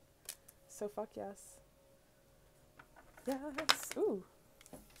 Love it. So fuck yes. Yes. Ooh.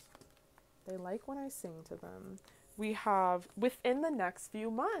 They like when I sing to them. We have within the next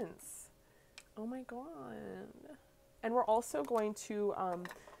few months. Oh my god. And we're also going to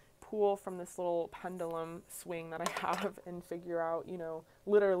pull from this little pendulum swing that I have and figure out, you know,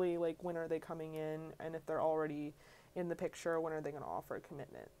 literally like when are they coming in, and if they're already in the picture, when are they going to offer a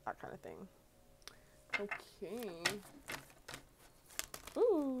commitment, that kind of thing. Okay.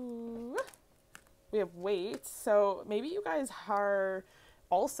 Ooh. We have weight. So maybe you guys are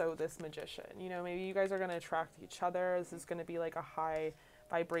also this magician. You know, maybe you guys are going to attract each other. This is going to be like a high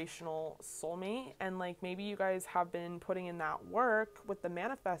vibrational soulmate, and like maybe you guys have been putting in that work with the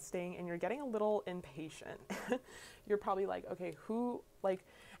manifesting and you're getting a little impatient. You're probably like, okay, who, like,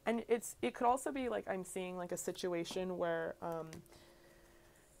 and it could also be like I'm seeing like a situation where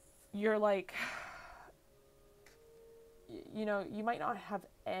you're like, you know, you might not have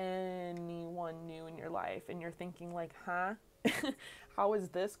anyone new in your life and you're thinking like, huh? How is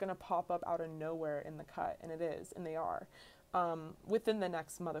this gonna pop up out of nowhere in the cut? And it is, and they are. Within the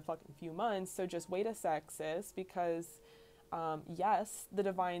next motherfucking few months. So just wait a sec, sis, because yes, the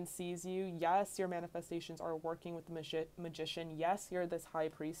divine sees you. Yes, your manifestations are working with the magician. Yes, you're this high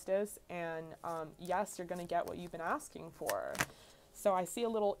priestess, and yes, you're gonna get what you've been asking for. So I see a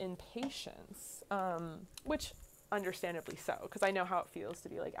little impatience, which understandably so, because I know how it feels to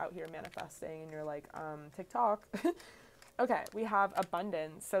be like out here manifesting and you're like, TikTok. Okay, we have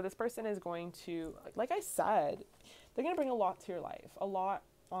abundance. So this person is going to, like I said, they're going to bring a lot to your life, a lot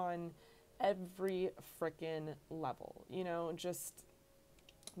on every freaking level, you know, just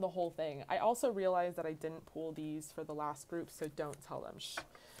the whole thing. I also realized that I didn't pull these for the last group, so don't tell them. Shh.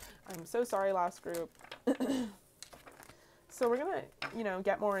 I'm so sorry, last group. So we're going to, you know,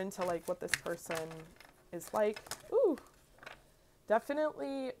 get more into like what this person is like. Ooh,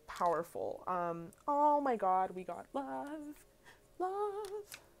 definitely powerful. Oh my God, we got love.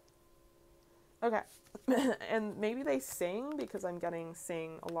 Okay. And maybe they sing, because I'm getting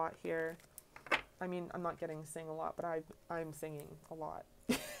sing a lot here. I mean, I'm not getting sing a lot, but I'm singing a lot.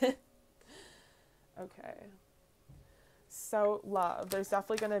 Okay. So love, there's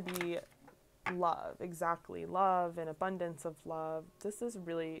definitely going to be love. Exactly. Love and abundance of love. This is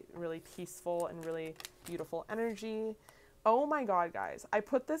really, really peaceful and really beautiful energy. Oh my God, guys. I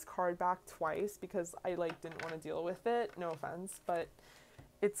put this card back twice because I like didn't want to deal with it. No offense, but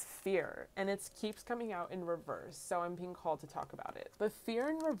it's fear, and it keeps coming out in reverse. So I'm being called to talk about it. The fear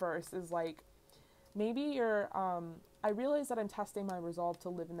in reverse is like, maybe you're, I realize that I'm testing my resolve to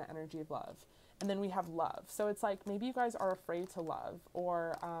live in the energy of love. And then we have love. So it's like, maybe you guys are afraid to love,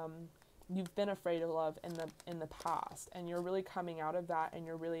 or, you've been afraid of love in the past, and you're really coming out of that, and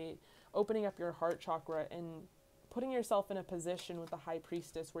you're really opening up your heart chakra and putting yourself in a position with the high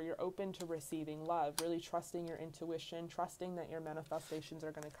priestess where you're open to receiving love, really trusting your intuition, trusting that your manifestations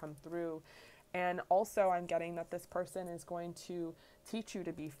are going to come through. And also I'm getting that this person is going to teach you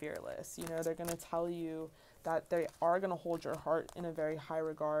to be fearless. You know, they're going to tell you that they are going to hold your heart in a very high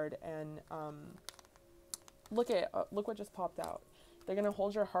regard. And look what just popped out. They're going to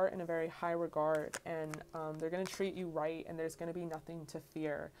hold your heart in a very high regard, and they're going to treat you right, and there's going to be nothing to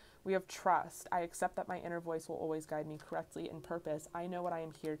fear. We have trust. I accept that my inner voice will always guide me correctly in purpose. I know what I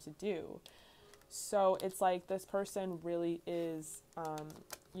am here to do. So it's like this person really is,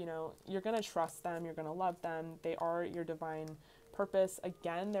 you know, you're going to trust them. You're going to love them. They are your divine purpose.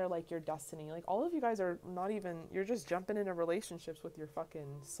 Again, they're like your destiny. Like all of you guys are not even, you're just jumping into relationships with your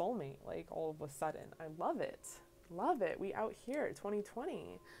fucking soulmate, like all of a sudden. I love it. Love it. We out here,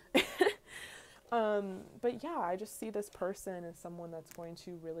 2020. But yeah, I just see this person as someone that's going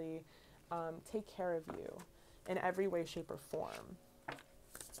to really take care of you in every way, shape, or form.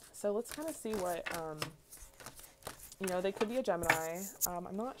 So let's kind of see what, you know, they could be a Gemini.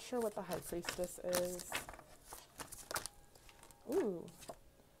 I'm not sure what the High Priestess is. Ooh,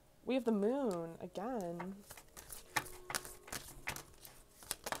 we have the Moon again.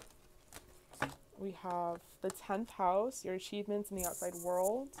 We have the 10th house, your achievements in the outside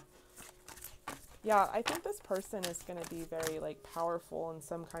world. Yeah, I think this person is going to be very, like, powerful in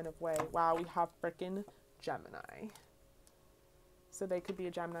some kind of way. Wow, we have frickin' Gemini. So they could be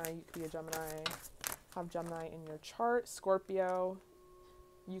a Gemini, you could be a Gemini. Have Gemini in your chart. Scorpio.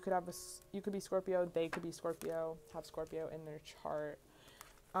 You could be Scorpio, they could be Scorpio. Have Scorpio in their chart.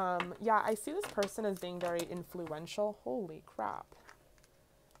 Yeah, I see this person as being very influential. Holy crap.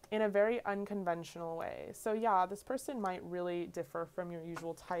 in a very unconventional way. So yeah, this person might really differ from your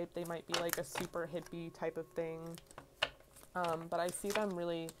usual type. They might be like a super hippie type of thing. But I see them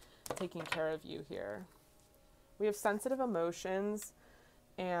really taking care of you here. We have sensitive emotions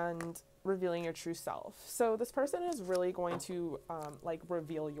and revealing your true self. So this person is really going to like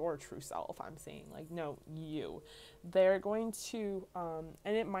reveal your true self. I'm saying like, no, you. They're going to,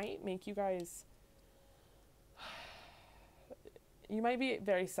 and it might make you guys, you might be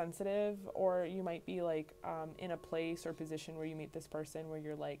very sensitive, or you might be like in a place or position where you meet this person where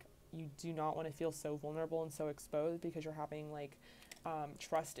you're like, you do not want to feel so vulnerable and so exposed because you're having like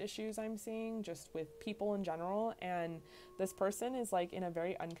trust issues, I'm seeing, just with people in general. And this person is like in a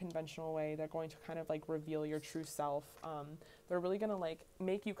very unconventional way. They're going to kind of like reveal your true self. They're really going to like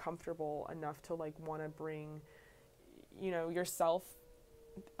make you comfortable enough to like want to bring, you know, yourself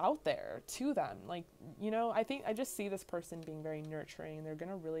out there to them. Like, you know, I think I just see this person being very nurturing, and they're going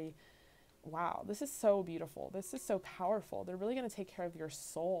to really, wow, this is so beautiful. This is so powerful. They're really going to take care of your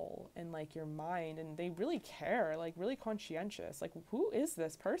soul and like your mind, and they really care, like really conscientious. Like, who is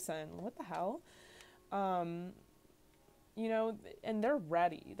this person? What the hell? You know, and they're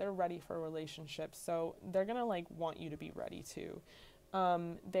ready for a relationship. So they're going to like want you to be ready too.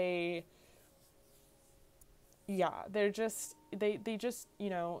 They're just, you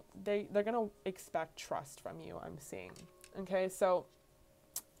know, they're going to expect trust from you, I'm seeing. Okay. So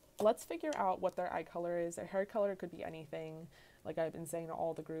let's figure out what their eye color is. Their hair color could be anything. Like I've been saying to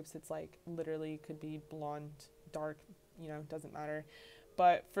all the groups, it's like literally could be blonde, dark, you know, doesn't matter.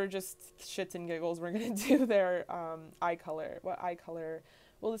 But for just shits and giggles, we're going to do their eye color. What eye color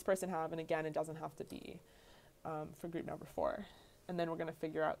will this person have? And again, it doesn't have to be for group number 4. And then we're going to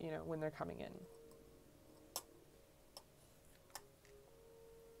figure out, you know, when they're coming in.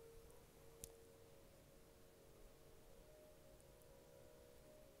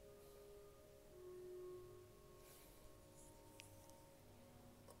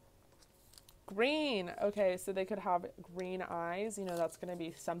 Green. Okay, so they could have green eyes. You know, that's going to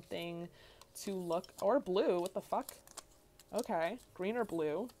be something to look, or blue. What the fuck? Okay, green or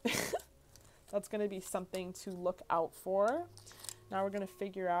blue. That's going to be something to look out for. Now we're going to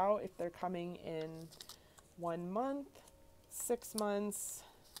figure out if they're coming in 1 month, 6 months,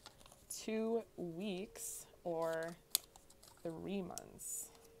 2 weeks, or 3 months.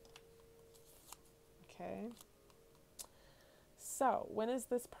 Okay. So when is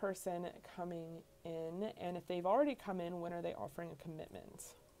this person coming in? And if they've already come in, when are they offering a commitment?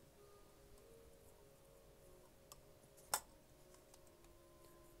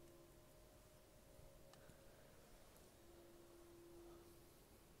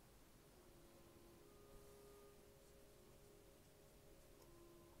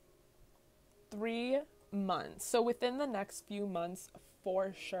 Three months. So within the next few months,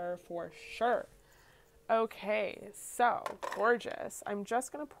 for sure, for sure. Okay, so gorgeous. I'm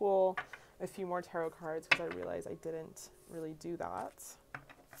just going to pull a few more tarot cards because I realized I didn't really do that.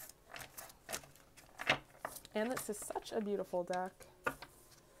 And this is such a beautiful deck.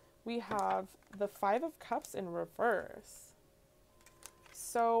 We have the 5 of Cups in reverse.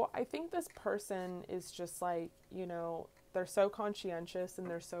 So I think this person is just like, you know, they're so conscientious and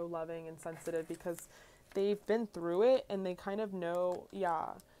they're so loving and sensitive because they've been through it and they kind of know,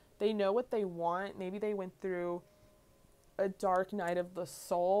 they know what they want. Maybe they went through a dark night of the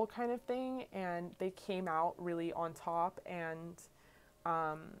soul kind of thing, and they came out really on top. And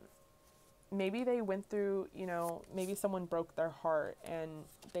maybe they went through, you know, maybe someone broke their heart and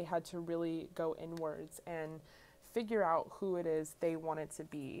they had to really go inwards and figure out who it is they wanted to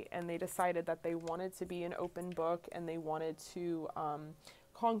be. And they decided that they wanted to be an open book, and they wanted to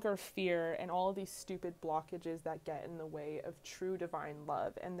conquer fear and all of these stupid blockages that get in the way of true divine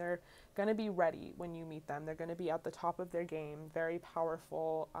love. And they're going to be ready when you meet them. They're going to be at the top of their game, very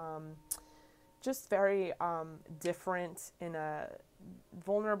powerful, just very different in a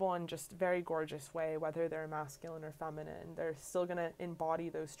vulnerable and just very gorgeous way, whether they're masculine or feminine. They're still going to embody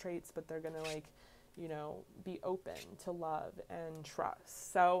those traits, but they're going to, like, you know, be open to love and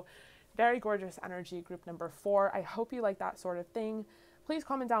trust. So very gorgeous energy, group number 4. I hope you like that sort of thing. Please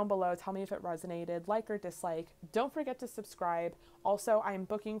comment down below. Tell me if it resonated, like or dislike. Don't forget to subscribe. Also, I'm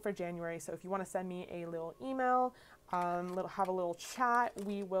booking for January, so if you want to send me a little email, have a little chat,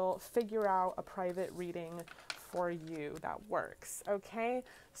 we will figure out a private reading for you that works, okay?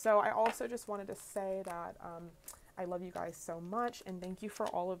 So I also just wanted to say that I love you guys so much, and thank you for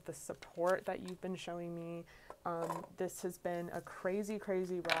all of the support that you've been showing me. This has been a crazy,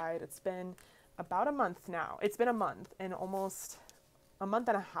 crazy ride. It's been about a month now. It's been a month and almost a month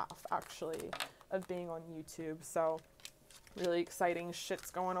and a half, actually, of being on YouTube. So Really exciting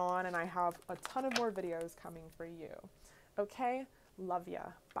shit's going on, and I have a ton of more videos coming for you. Okay? Love ya.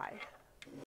 Bye.